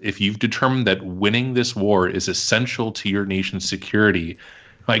with. If you've determined that winning this war is essential to your nation's security,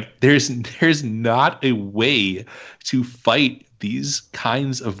 like, there's not a way to fight these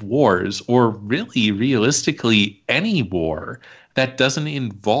kinds of wars, or really realistically any war, that doesn't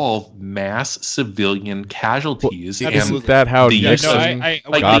involve mass civilian casualties. Well, isn't that how Nixon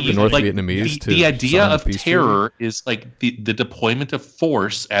got the North Vietnamese to the idea of terror is like the deployment of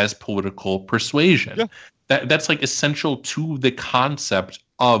force as political persuasion. Yeah. That's like essential to the concept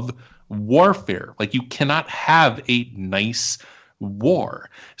of warfare. Like, you cannot have a nice war.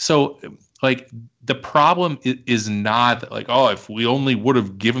 So, like, the problem is not like, oh, if we only would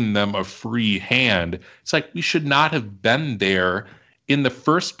have given them a free hand. It's like, we should not have been there in the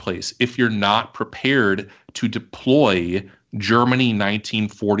first place if you're not prepared to deploy Germany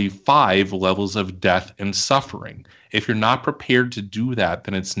 1945 levels of death and suffering. If you're not prepared to do that,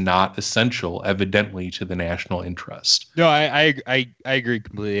 then it's not essential, evidently, to the national interest. No, I agree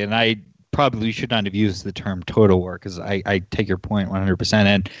completely, and I probably should not have used the term total war, because I take your point 100%.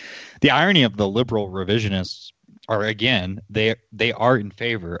 And the irony of the liberal revisionists are, again, they are in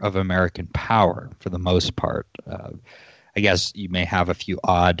favor of American power for the most part. I guess you may have a few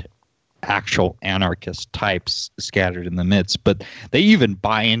odd actual anarchist types scattered in the midst, but they even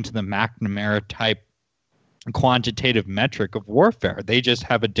buy into the McNamara type quantitative metric of warfare. They just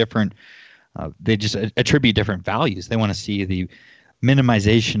have a different, they just attribute different values. They want to see the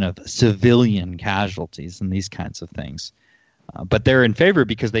minimization of civilian casualties and these kinds of things. But they're in favor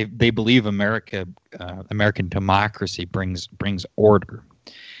because they believe American democracy brings order.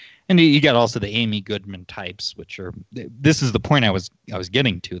 And you got also the Amy Goodman types, which are, this is the point I was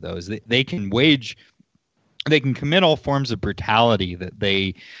getting to, though, is they can commit all forms of brutality that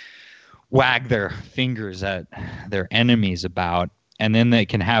they wag their fingers at their enemies about, and then they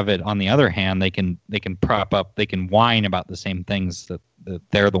can have it on the other hand, they can prop up, they can whine about the same things that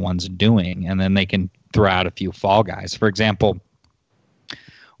they're the ones doing, and then they can throw out a few fall guys. For example,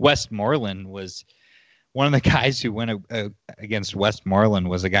 Westmoreland was one of the guys who went against Westmoreland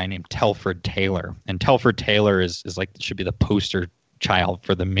was a guy named Telford Taylor, and Telford Taylor is like, should be the poster child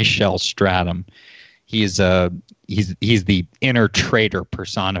for the Michel Stratum. He's the inner traitor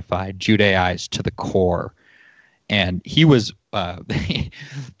personified, Judaized to the core, and he was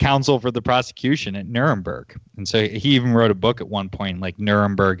counsel for the prosecution at Nuremberg, and so he even wrote a book at one point, like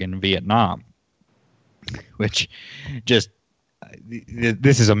Nuremberg in Vietnam, which just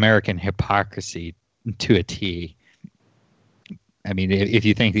this is American hypocrisy to a T. I mean, if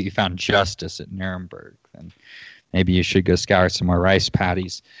you think that you found justice at Nuremberg, then maybe you should go scour some more rice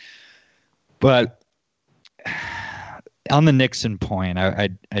paddies. But on the Nixon point, I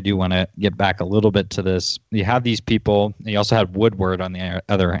do want to get back a little bit to this. You have these people. You also had Woodward on the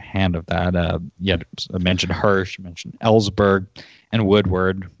other hand of that. I mentioned Hirsch, I mentioned Ellsberg, and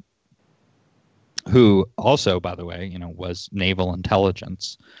Woodward, who also, by the way, was naval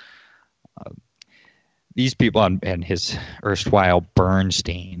intelligence. These people, and his erstwhile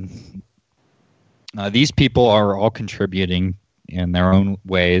Bernstein, these people are all contributing in their own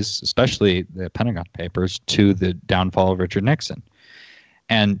ways, especially the Pentagon Papers, to the downfall of Richard Nixon.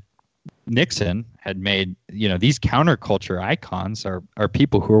 And Nixon had made, these counterculture icons are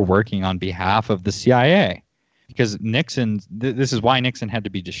people who are working on behalf of the CIA. Because Nixon, this is why Nixon had to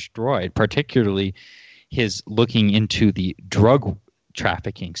be destroyed, particularly his looking into the drug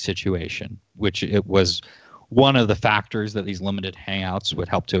trafficking situation, which it was one of the factors that these limited hangouts would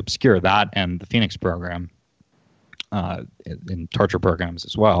help to obscure, that and the Phoenix program, in torture programs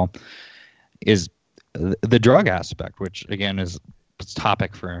as well, is the drug aspect, which again is a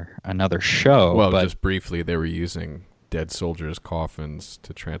topic for another show. Well, but just briefly, they were using dead soldiers' coffins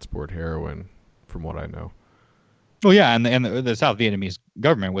to transport heroin, from what I know. Well, yeah, and the South Vietnamese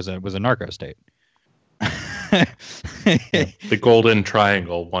government was a narco state. The Golden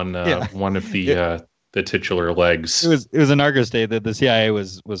Triangle, one of the titular legs. It was a narco state that the CIA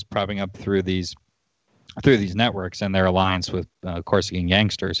was propping up through these networks and their alliance with Corsican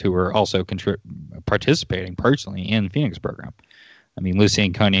gangsters who were also participating personally in the Phoenix program. I mean,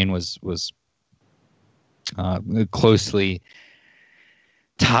 Lucien Conein was closely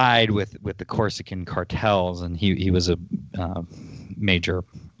tied with the Corsican cartels, and he was a major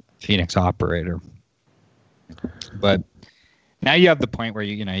Phoenix operator. But now you have the point where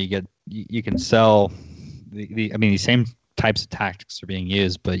you can sell these same types of tactics are being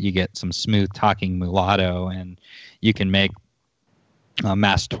used, but you get some smooth talking mulatto, and you can make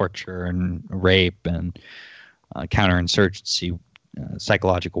mass torture and rape and counterinsurgency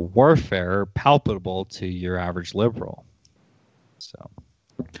psychological warfare palpable to your average liberal. So,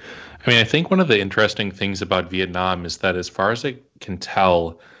 I mean, I think one of the interesting things about Vietnam is that, as far as I can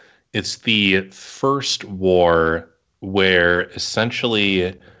tell, it's the first war where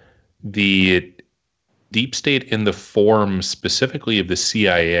essentially the deep state, in the form specifically of the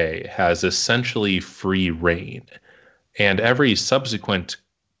CIA, has essentially free reign. And every subsequent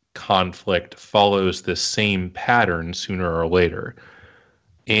conflict follows the same pattern sooner or later.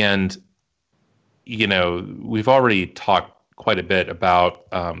 And, you know, we've already talked quite a bit about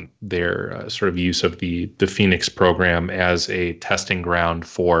their sort of use of the Phoenix program as a testing ground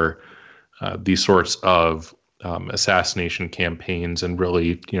for these sorts of assassination campaigns, and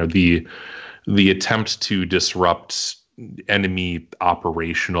really, you know, the attempt to disrupt enemy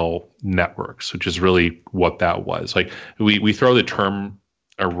operational networks, which is really what that was. Like, we throw the term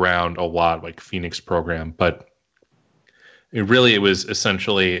around a lot, like Phoenix program, but it was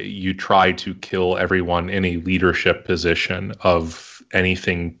essentially you try to kill everyone in a leadership position of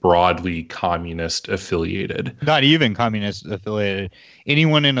anything broadly communist affiliated. Not even communist affiliated.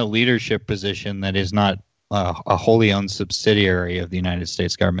 Anyone in a leadership position that is not a wholly owned subsidiary of the United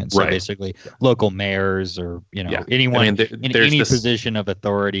States government. So basically local mayors, or, you know, anyone in any position of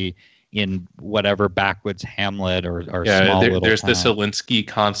authority in whatever backwoods hamlet or small little there's town. This Alinsky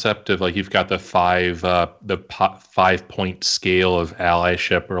concept of, like, you've got the 5-point scale of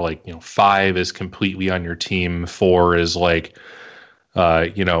allyship, or, like, you know, 5 is completely on your team, 4 is like,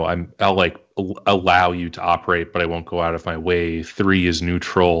 you know, I'll like allow you to operate, but I won't go out of my way. 3 is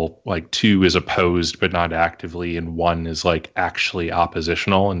neutral, like 2 is opposed but not actively, and 1 is like actually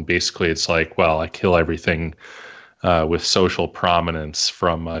oppositional. And basically it's like, well, I kill everything with social prominence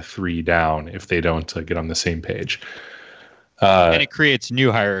from 3 down if they don't get on the same page. And it creates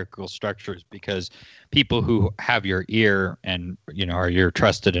new hierarchical structures, because people who have your ear and, you know, are your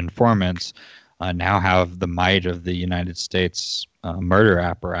trusted informants now have the might of the United States murder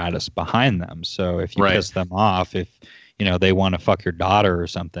apparatus behind them. So if you piss them off, if, you know, they want to fuck your daughter or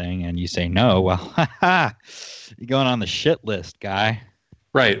something, and you say no, well, you're going on the shit list, guy.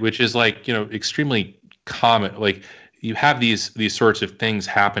 Right, which is, like, you know, extremely common. Like, you have these sorts of things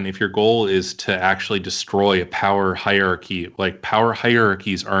happen if your goal is to actually destroy a power hierarchy. Like, power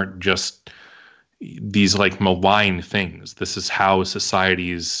hierarchies aren't just these, like, malign things. This is how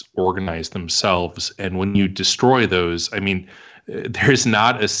societies organize themselves. And when you destroy those, I mean, there's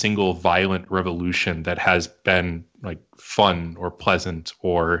not a single violent revolution that has been, like, fun or pleasant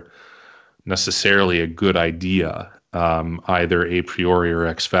or necessarily a good idea, either a priori or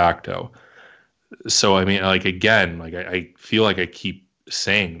ex facto. So, I mean, like, again, like, I feel like I keep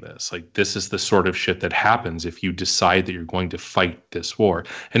saying this, like, this is the sort of shit that happens if you decide that you're going to fight this war.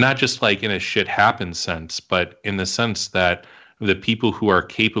 And not just, like, in a shit happens sense, but in the sense that the people who are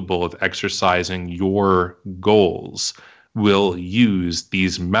capable of exercising your goals will use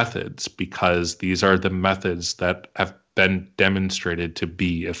these methods, because these are the methods that have been demonstrated to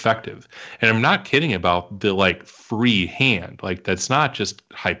be effective. And I'm not kidding about the, like, free hand. Like, that's not just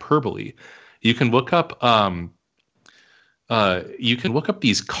hyperbole. You can look up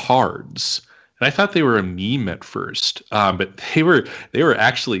these cards, and I thought they were a meme at first, but they were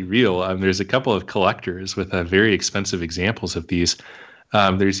actually real. There's a couple of collectors with very expensive examples of these.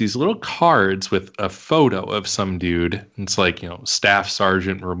 There's these little cards with a photo of some dude. It's like, you know, Staff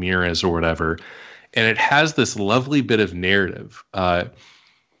Sergeant Ramirez or whatever, and it has this lovely bit of narrative.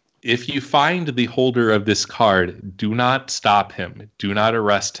 If you find the holder of this card, do not stop him. Do not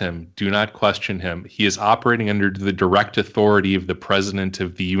arrest him. Do not question him. He is operating under the direct authority of the President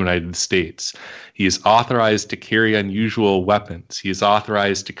of the United States. He is authorized to carry unusual weapons. He is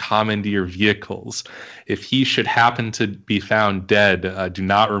authorized to commandeer vehicles. If he should happen to be found dead, do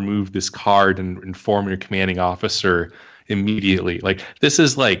not remove this card and inform your commanding officer immediately. Like, this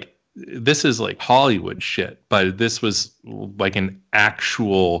is like Hollywood shit, but this was like an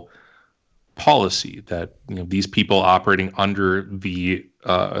actual policy that, you know, these people operating under the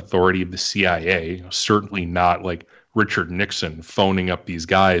authority of the CIA, you know, certainly not like Richard Nixon phoning up these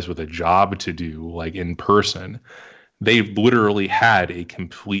guys with a job to do, like, in person. They literally had a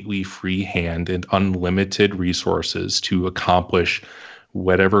completely free hand and unlimited resources to accomplish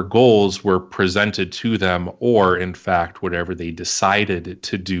whatever goals were presented to them, or in fact, whatever they decided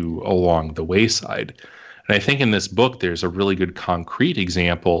to do along the wayside. And I think in this book, there's a really good concrete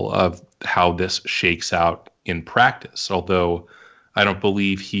example of how this shakes out in practice, although I don't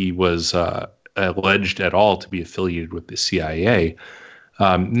believe he was alleged at all to be affiliated with the CIA.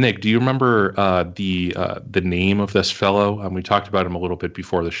 Nick, do you remember the name of this fellow? We talked about him a little bit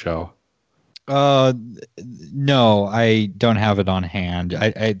before the show. No, I don't have it on hand.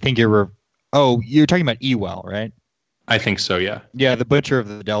 I think you're talking about Ewell, right? I think so, yeah. Yeah, the Butcher of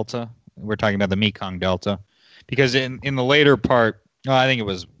the Delta. We're talking about the Mekong Delta. Because in the later part, I think it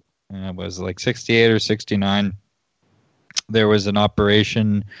was like 68 or 69, there was an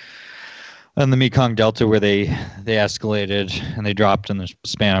operation on the Mekong Delta where they escalated and they dropped in the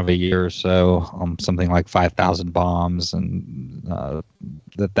span of a year or so something like 5,000 bombs and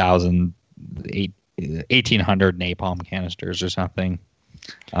 1,800 napalm canisters or something.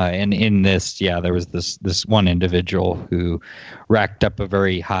 And in this, there was this one individual who racked up a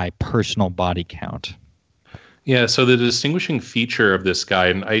very high personal body count. Yeah, so the distinguishing feature of this guy,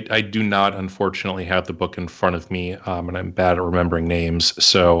 and I do not, unfortunately, have the book in front of me, and I'm bad at remembering names,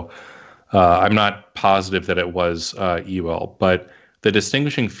 so I'm not positive that it was Ewell, but the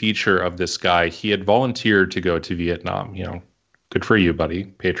distinguishing feature of this guy, he had volunteered to go to Vietnam. Good for you, buddy,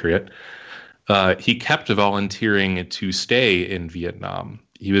 patriot. He kept volunteering to stay in Vietnam.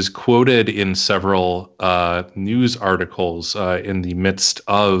 He was quoted in several news articles in the midst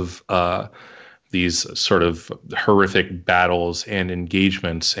of these sort of horrific battles and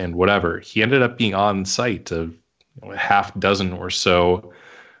engagements and whatever. He ended up being on site of a half dozen or so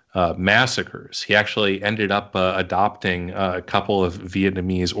massacres. He actually ended up adopting a couple of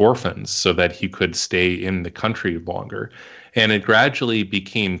Vietnamese orphans so that he could stay in the country longer. And it gradually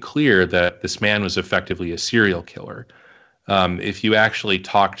became clear that this man was effectively a serial killer. If you actually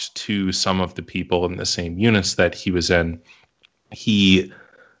talked to some of the people in the same units that he was in, he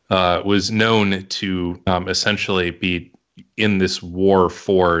was known to essentially be in this war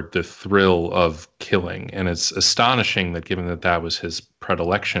for the thrill of killing. And it's astonishing that given that was his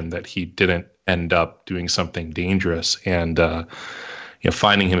predilection, that he didn't end up doing something dangerous and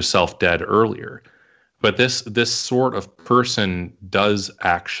finding himself dead earlier. But this sort of person does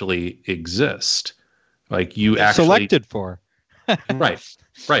actually exist. Like you actually selected for. Right.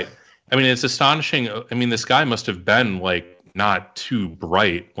 I mean, it's astonishing. I mean, this guy must have been like not too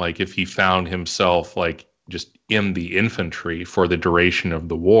bright. Like if he found himself like just in the infantry for the duration of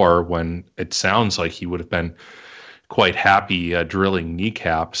the war, when it sounds like he would have been quite happy drilling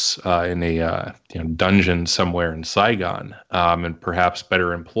kneecaps in a dungeon somewhere in Saigon, and perhaps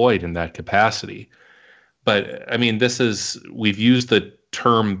better employed in that capacity. But I mean, we've used the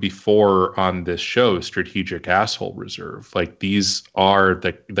term before on this show, strategic asshole reserve. Like these are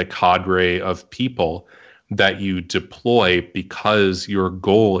the cadre of people that you deploy because your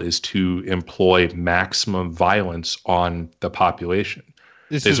goal is to employ maximum violence on the population.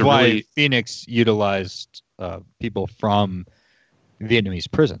 This is why Phoenix utilized people from Vietnamese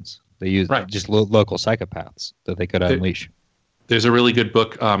prisons. They used just local psychopaths that they could unleash. There's a really good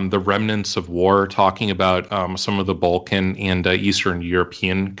book, The Remnants of War, talking about some of the Balkan and Eastern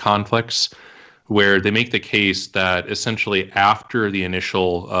European conflicts, where they make the case that essentially after the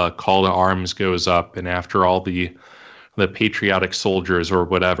initial call to arms goes up and after all the patriotic soldiers or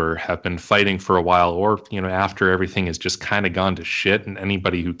whatever have been fighting for a while, or after everything has just kind of gone to shit and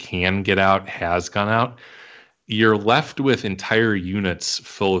anybody who can get out has gone out, you're left with entire units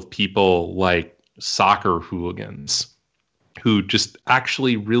full of people like soccer hooligans who just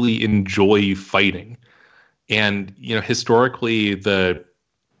actually really enjoy fighting. And historically,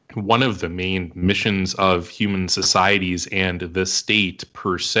 one of the main missions of human societies and the state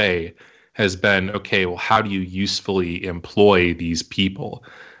per se has been, okay, well, how do you usefully employ these people?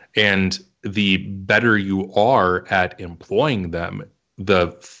 And the better you are at employing them,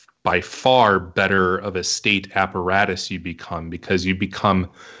 the by far better of a state apparatus you become, because you become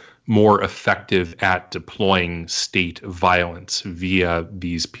more effective at deploying state violence via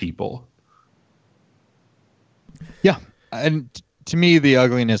these people. Yeah. And to me, the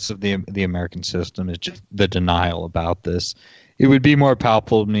ugliness of the American system is just the denial about this. It would be more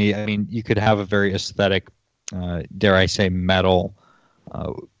palpable to me. I mean, you could have a very aesthetic, dare I say, metal,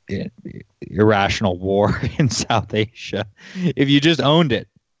 irrational war in South Asia if you just owned it.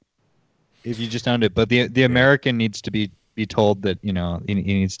 But the American needs to be told that he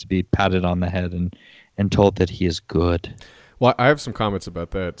needs to be patted on the head and told that he is good. Well, I have some comments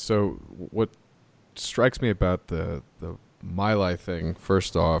about that. So what strikes me about the My Lai thing,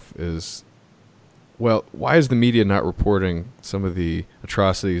 first off, is, well, why is the media not reporting some of the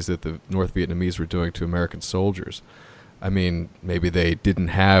atrocities that the North Vietnamese were doing to American soldiers? I mean, maybe they didn't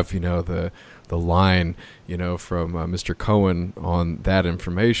have, the line, from Mr. Cohen on that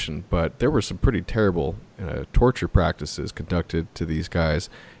information, but there were some pretty terrible torture practices conducted to these guys,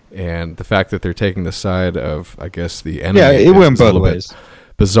 and the fact that they're taking the side of, I guess, the enemy. Yeah, it went both ways.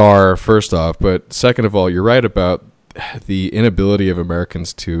 Bizarre, first off, but second of all, you're right about the inability of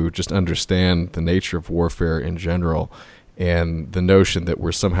Americans to just understand the nature of warfare in general, and the notion that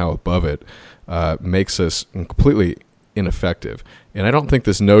we're somehow above it, makes us completely ineffective. And I don't think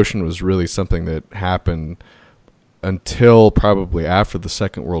this notion was really something that happened until probably after the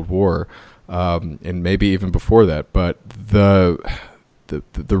Second World War, and maybe even before that. But the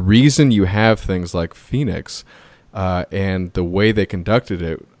reason you have things like Phoenix and the way they conducted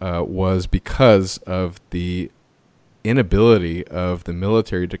it was because of the inability of the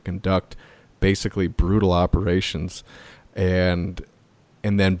military to conduct basically brutal operations and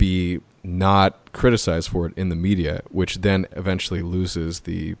then be not criticized for it in the media, which then eventually loses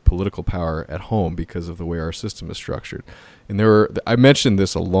the political power at home because of the way our system is structured. And I mentioned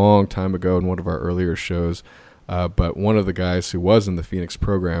this a long time ago in one of our earlier shows, but one of the guys who was in the Phoenix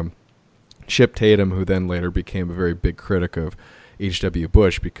program, Chip Tatum, who then later became a very big critic of H.W.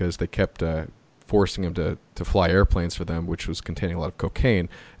 Bush because they kept forcing him to fly airplanes for them, which was containing a lot of cocaine,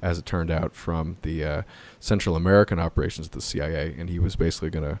 as it turned out, from the Central American operations of the CIA. And he was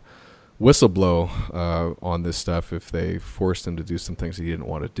basically going to whistleblow on this stuff if they forced him to do some things he didn't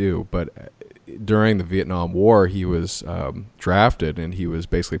want to do. But during the Vietnam War, he was drafted, and he was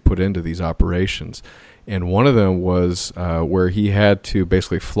basically put into these operations. And one of them was where he had to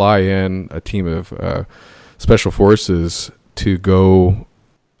basically fly in a team of special forces to go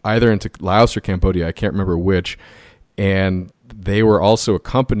either into Laos or Cambodia, I can't remember which, and they were also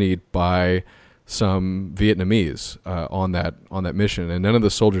accompanied by some Vietnamese on that mission, and none of the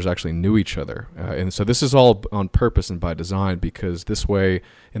soldiers actually knew each other. And so this is all on purpose and by design, because this way,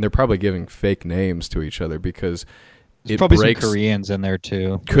 and they're probably giving fake names to each other because there's probably some Koreans in there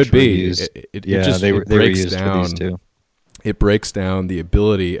too. Could be. They were used for these too. It breaks down the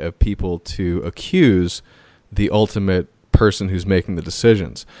ability of people to accuse the ultimate person who's making the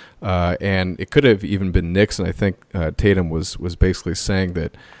decisions, and it could have even been Nixon. I think Tatum was basically saying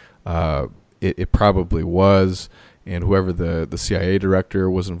that it probably was, and whoever the CIA director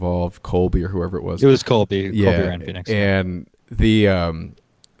was involved, Colby or whoever it was. It was Colby. Yeah, Colby ran Phoenix. And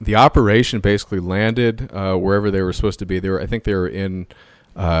the operation basically landed wherever they were supposed to be. I think they were in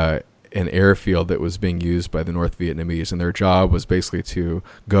an airfield that was being used by the North Vietnamese, and their job was basically to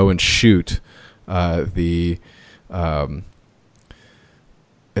go and shoot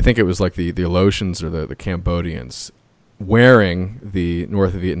I think it was like the Laotians or the Cambodians wearing the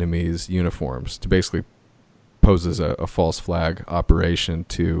North Vietnamese uniforms to basically pose as a false flag operation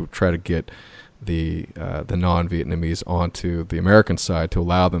to try to get the non-Vietnamese onto the American side to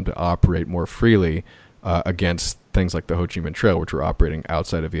allow them to operate more freely against things like the Ho Chi Minh Trail, which were operating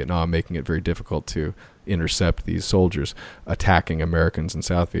outside of Vietnam, making it very difficult to intercept these soldiers attacking Americans and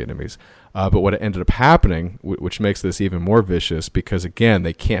South Vietnamese. But what ended up happening, which makes this even more vicious, because again,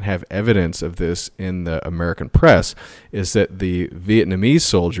 they can't have evidence of this in the American press, is that the Vietnamese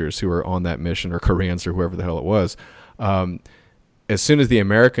soldiers who were on that mission, or Koreans or whoever the hell it was, as soon as the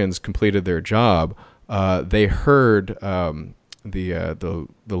Americans completed their job, they heard the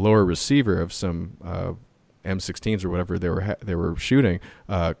lower receiver of some M16s or whatever they were shooting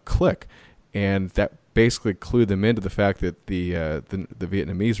click, and that basically clued them into the fact that the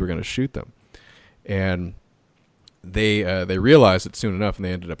Vietnamese were going to shoot them, and they realized it soon enough, and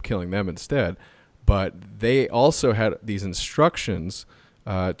they ended up killing them instead. But they also had these instructions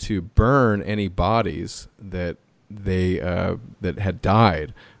to burn any bodies that that had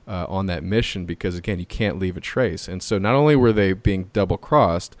died on that mission, because again, you can't leave a trace. And so not only were they being double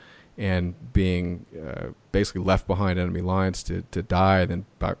crossed and being basically left behind enemy lines to die and then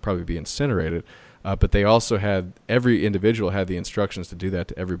probably be incinerated, but they also had, every individual had the instructions to do that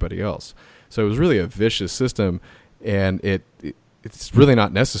to everybody else. So it was really a vicious system, and it's really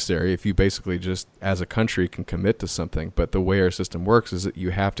not necessary if you basically just, as a country, can commit to something. But the way our system works is that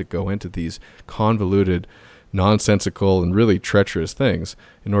you have to go into these convoluted, nonsensical, and really treacherous things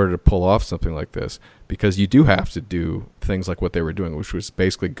in order to pull off something like this, because you do have to do things like what they were doing, which was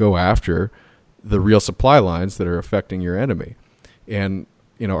basically go after the real supply lines that are affecting your enemy. And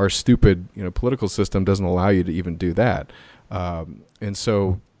our stupid, political system doesn't allow you to even do that. And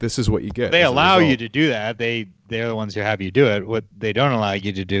so this is what you get. They allow you to do that. They're the ones who have you do it. What they don't allow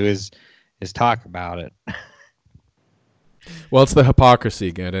you to do is talk about it. Well, it's the hypocrisy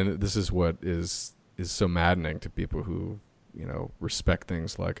again, and this is what is so maddening to people who, respect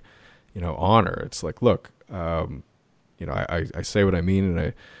things like, honor. It's like, look, I say what I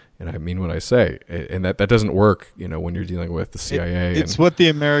mean, and I mean what I say, and that doesn't work, when you're dealing with the CIA. It's what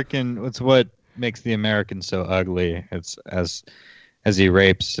makes the American so ugly. It's as he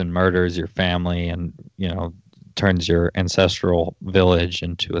rapes and murders your family, and turns your ancestral village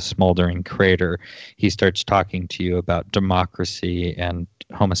into a smoldering crater, he starts talking to you about democracy and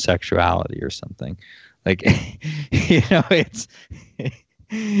homosexuality or something. Like, it's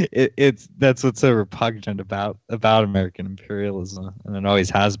that's what's so repugnant about American imperialism, and it always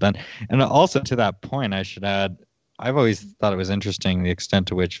has been. And also, to that point, I should add, I've always thought it was interesting the extent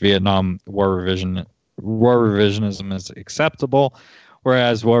to which Vietnam war revisionism is acceptable,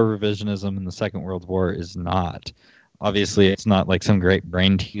 whereas war revisionism in the Second World War is not. Obviously, it's not like some great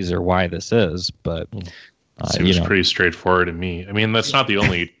brain teaser why this is, but seems pretty straightforward to me. I mean, that's not the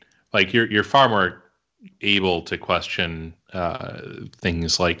only. Like, you're far more able to question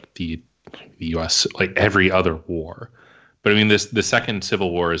things like the U.S. like every other war, but I mean, the Second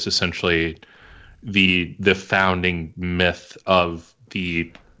Civil War is essentially the founding myth of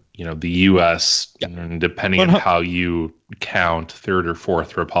the U.S. depending on how you count Third or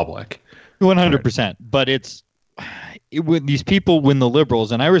Fourth Republic. 100%, but it's when these people, when the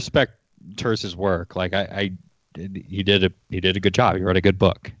liberals, and I respect Terce's work, like he did a good job. He wrote a good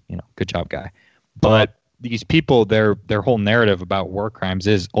book, good job, guy. But these people, their whole narrative about war crimes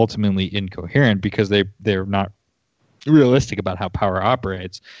is ultimately incoherent because they're not realistic about how power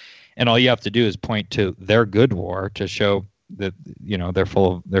operates. And all you have to do is point to their good war to show that they're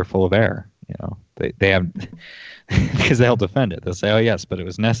full of air. They have because they'll defend it. They'll say, "Oh yes, but it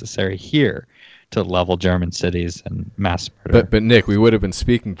was necessary here to level German cities and mass murder." But Nick, we would have been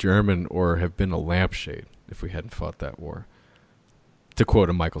speaking German or have been a lampshade if we hadn't fought that war. To quote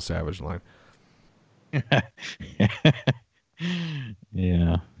a Michael Savage line.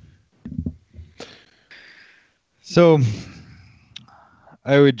 Yeah. So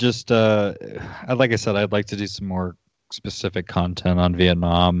I would just, like I said, I'd like to do some more specific content on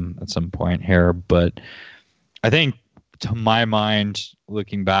Vietnam at some point here, but I think, to my mind,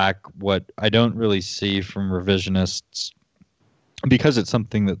 looking back, what I don't really see from revisionists, because it's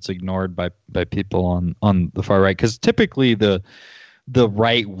something that's ignored by people on the far right, because typically the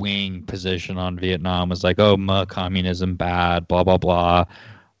right wing position on Vietnam was like, oh, communism bad, blah blah blah,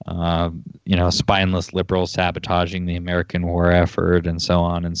 spineless liberals sabotaging the American war effort, and so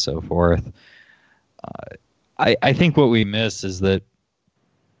on and so forth. I think what we miss is that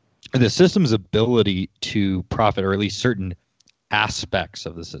the system's ability to profit, or at least certain aspects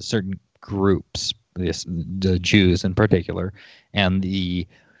of this, certain groups, the Jews in particular, and the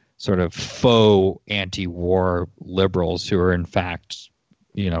sort of faux anti-war liberals who are in fact,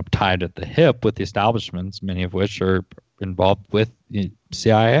 tied at the hip with the establishments, many of which are involved with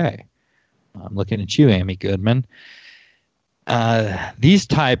CIA. I'm looking at you, Amy Goodman. These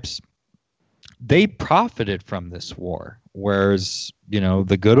types, they profited from this war, whereas,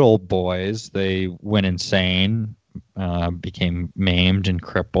 the good old boys, they went insane, became maimed and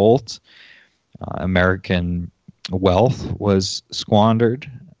crippled. American wealth was squandered,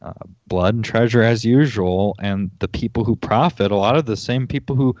 blood and treasure as usual, and the people who profit, a lot of the same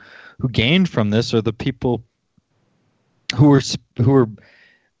people who gained from this are the people who were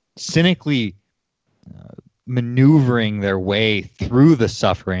cynically maneuvering their way through the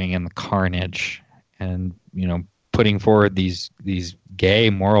suffering and the carnage, and putting forward these gay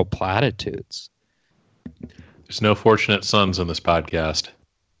moral platitudes. There's no fortunate sons on this podcast.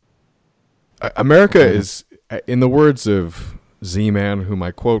 America is, in the words of Z-Man, whom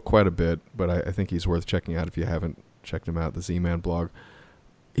I quote quite a bit, but I think he's worth checking out if you haven't checked him out, the Z-Man blog.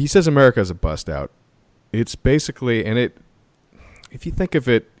 He says America is a bust out. It's basically, and if you think of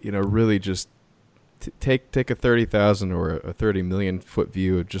it, really just take a 30,000 or a 30 million foot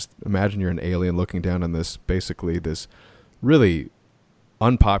view. Just imagine you're an alien looking down on this really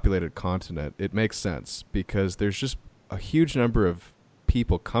unpopulated continent. It makes sense because there's just a huge number of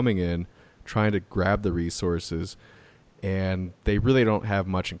people coming in trying to grab the resources, and they really don't have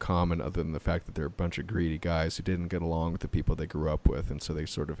much in common other than the fact that they're a bunch of greedy guys who didn't get along with the people they grew up with, and so they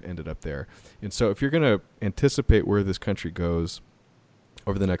sort of ended up there. And so if you're going to anticipate where this country goes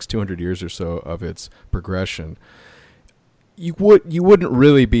over the next 200 years or so of its progression, you wouldn't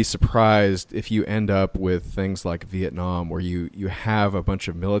really be surprised if you end up with things like Vietnam, where you have a bunch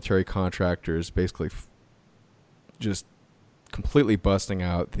of military contractors basically just completely busting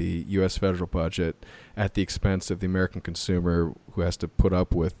out the U.S. federal budget at the expense of the American consumer, who has to put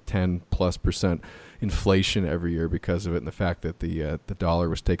up with 10+% inflation every year because of it, and the fact that the dollar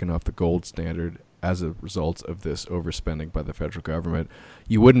was taken off the gold standard as a result of this overspending by the federal government.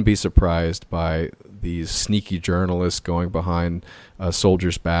 You wouldn't be surprised by these sneaky journalists going behind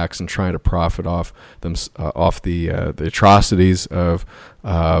soldiers' backs and trying to profit off them, off the atrocities of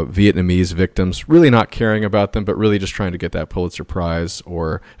Vietnamese victims, really not caring about them, but really just trying to get that Pulitzer Prize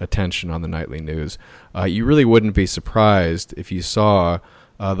or attention on the nightly news. You really wouldn't be surprised if you saw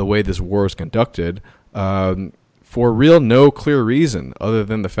the way this war was conducted for real no clear reason other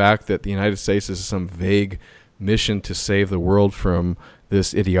than the fact that the United States is some vague mission to save the world from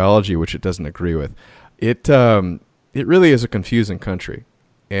this ideology which it doesn't agree with. It really is a confusing country,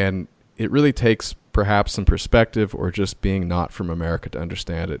 and it really takes perhaps some perspective or just being not from America to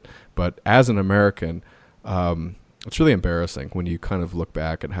understand it. But as an American, it's really embarrassing when you kind of look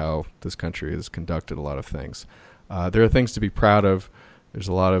back at how this country has conducted a lot of things. There are things to be proud of. There's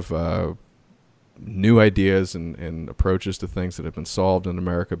a lot of new ideas and approaches to things that have been solved in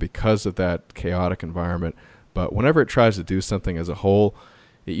America because of that chaotic environment. But whenever it tries to do something as a whole,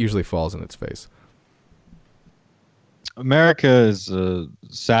 it usually falls in its face. America is a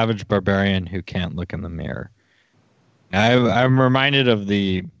savage barbarian who can't look in the mirror. I'm reminded of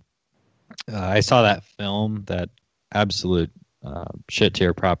I saw that film, that absolute shit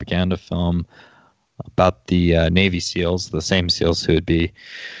tier propaganda film about the Navy SEALs, the same SEALs who would be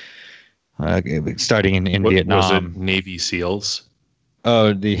starting in Vietnam. Was it Navy SEALs?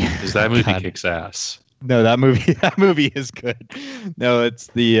 Oh, because that movie kicks ass. No, that movie is good. No, it's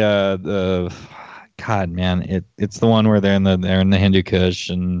the God, man, it's the one where they're in the Hindu Kush,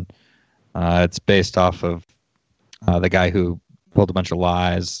 and it's based off of the guy who pulled a bunch of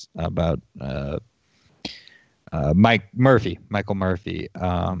lies about Michael Murphy.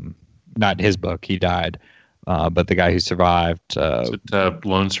 Not his book; he died. But the guy who survived. Is it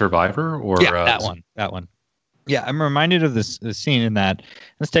Lone Survivor? Or yeah, that one. Yeah, I'm reminded of this scene in that.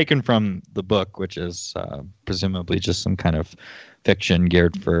 It's taken from the book, which is presumably just some kind of fiction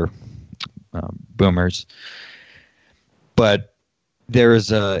geared for boomers. But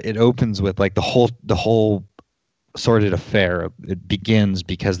it opens with like the whole sordid affair. It begins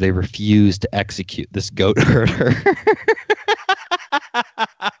because they refuse to execute this goat herder.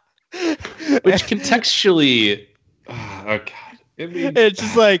 Which contextually, oh God, I mean, it's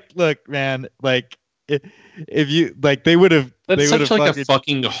just like, look, man, like if you like, they would have. That's such like a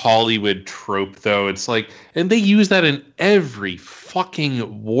fucking Hollywood trope, though. It's like, and they use that in every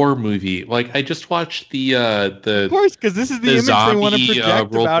fucking war movie. Like, I just watched the of course, because this is the image they want to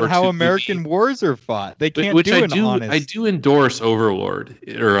project about how American wars are fought. They can't which do I an do. honest. I do endorse Overlord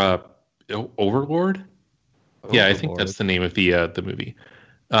or Overlord. Yeah, I think that's the name of the movie.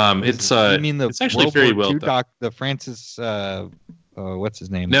 It's you mean it's actually World very War well II done. the Francis what's his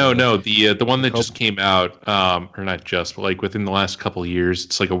name? No, the one that just came out, or not just, but like within the last couple of years.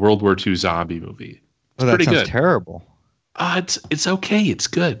 It's like a World War II zombie movie. It's that pretty sounds good. Terrible. It's okay. It's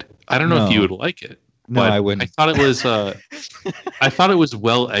good. I don't know if you would like it. No, but I wouldn't. I thought it was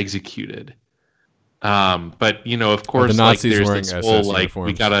well executed. But you know, of course, the Nazis like wearing there's this whole SS like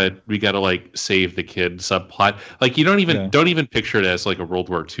uniforms. we gotta like save the kid subplot. Like you don't even picture it as like a World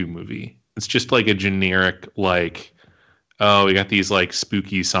War II movie. It's just like a generic like, oh, we got these like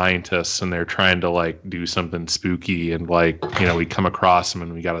spooky scientists and they're trying to like do something spooky, and like, you know, we come across them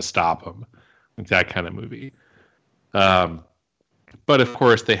and we gotta stop them, like that kind of movie. But of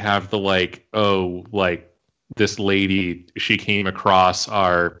course they have the like, oh, like this lady, she came across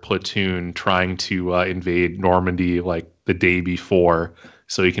our platoon trying to invade Normandy like the day before,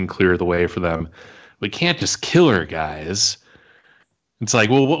 so we can clear the way for them. We can't just kill her, guys. It's like,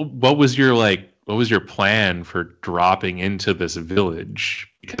 well, what was your plan for dropping into this village?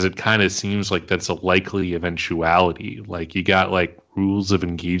 Because it kind of seems like that's a likely eventuality. Like, you got like rules of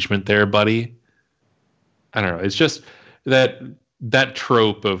engagement there, buddy. I don't know. It's just that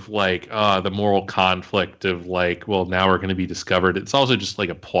trope of like the moral conflict of like, well, now we're going to be discovered. It's also just like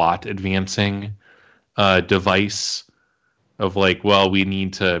a plot advancing device of like, well, we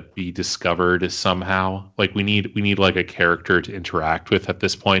need to be discovered somehow. Like we need like a character to interact with at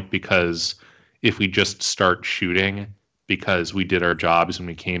this point, because if we just start shooting because we did our jobs and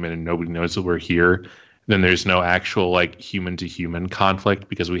we came in and nobody knows that we're here, then there's no actual like human to human conflict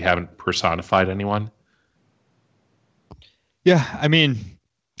because we haven't personified anyone. Yeah, I mean,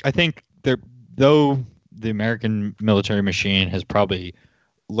 I think though the American military machine has probably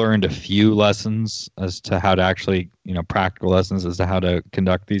learned a few lessons as to how to actually, you know, practical lessons as to how to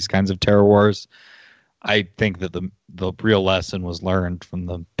conduct these kinds of terror wars. I think that the real lesson was learned from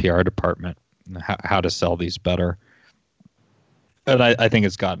the PR department, how to sell these better. And I think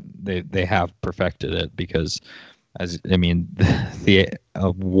they have perfected it, because the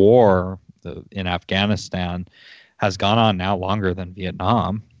war in Afghanistan has gone on now longer than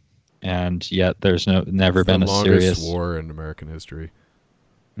Vietnam, and yet there's never been a serious war in American history.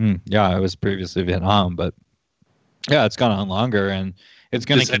 Yeah, it was previously Vietnam, but yeah, it's gone on longer, and it's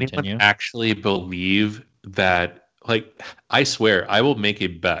going to continue. Does anyone actually believe that? Like, I swear, I will make a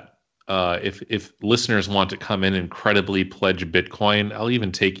bet. If listeners want to come in and credibly pledge Bitcoin, I'll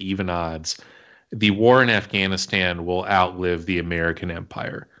even take even odds. The war in Afghanistan will outlive the American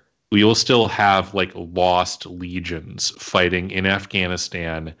empire. We will still have like lost legions fighting in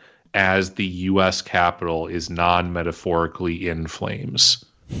Afghanistan as the U.S. Capitol is non-metaphorically in flames.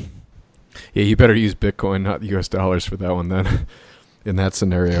 Yeah, you better use Bitcoin, not U.S. dollars for that one then, in that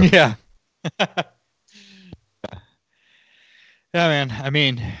scenario. Yeah. Yeah, man. I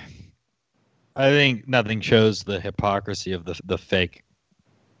mean, I think nothing shows the hypocrisy of the fake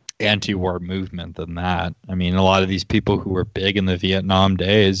anti-war movement than that. I mean, a lot of these people who were big in the Vietnam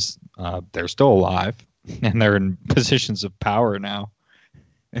days, they're still alive, and they're in positions of power now.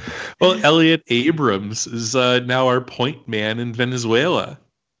 Well, Elliot Abrams is now our point man in Venezuela.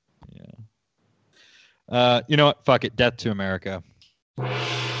 Yeah. You know what? Fuck it. Death to America.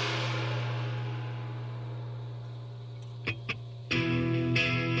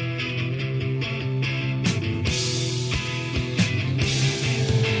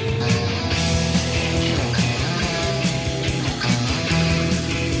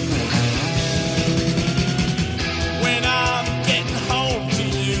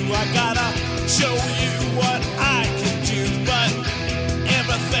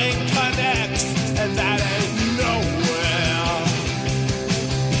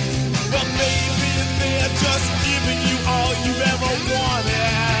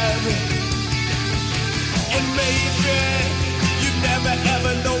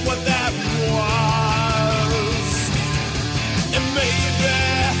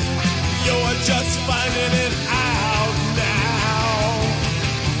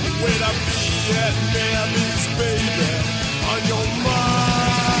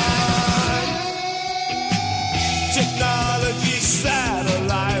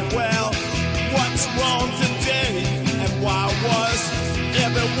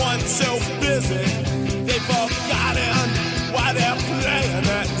 So busy, they've forgotten why they're playing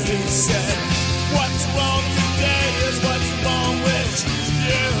it. He said, what's wrong today is what's wrong with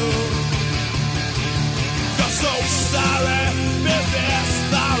you. You're so sorry, busy,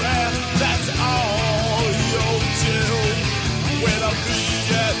 sorry, that's all you'll do. With a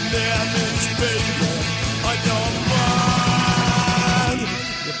Vietnamese baby on your mind,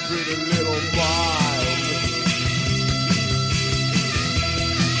 you pretty little mind.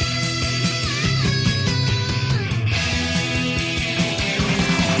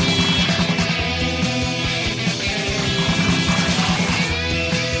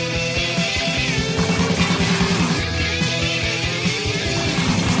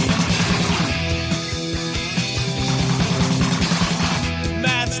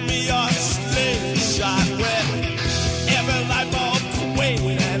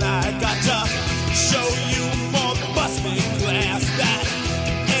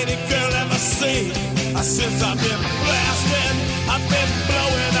 Since I've been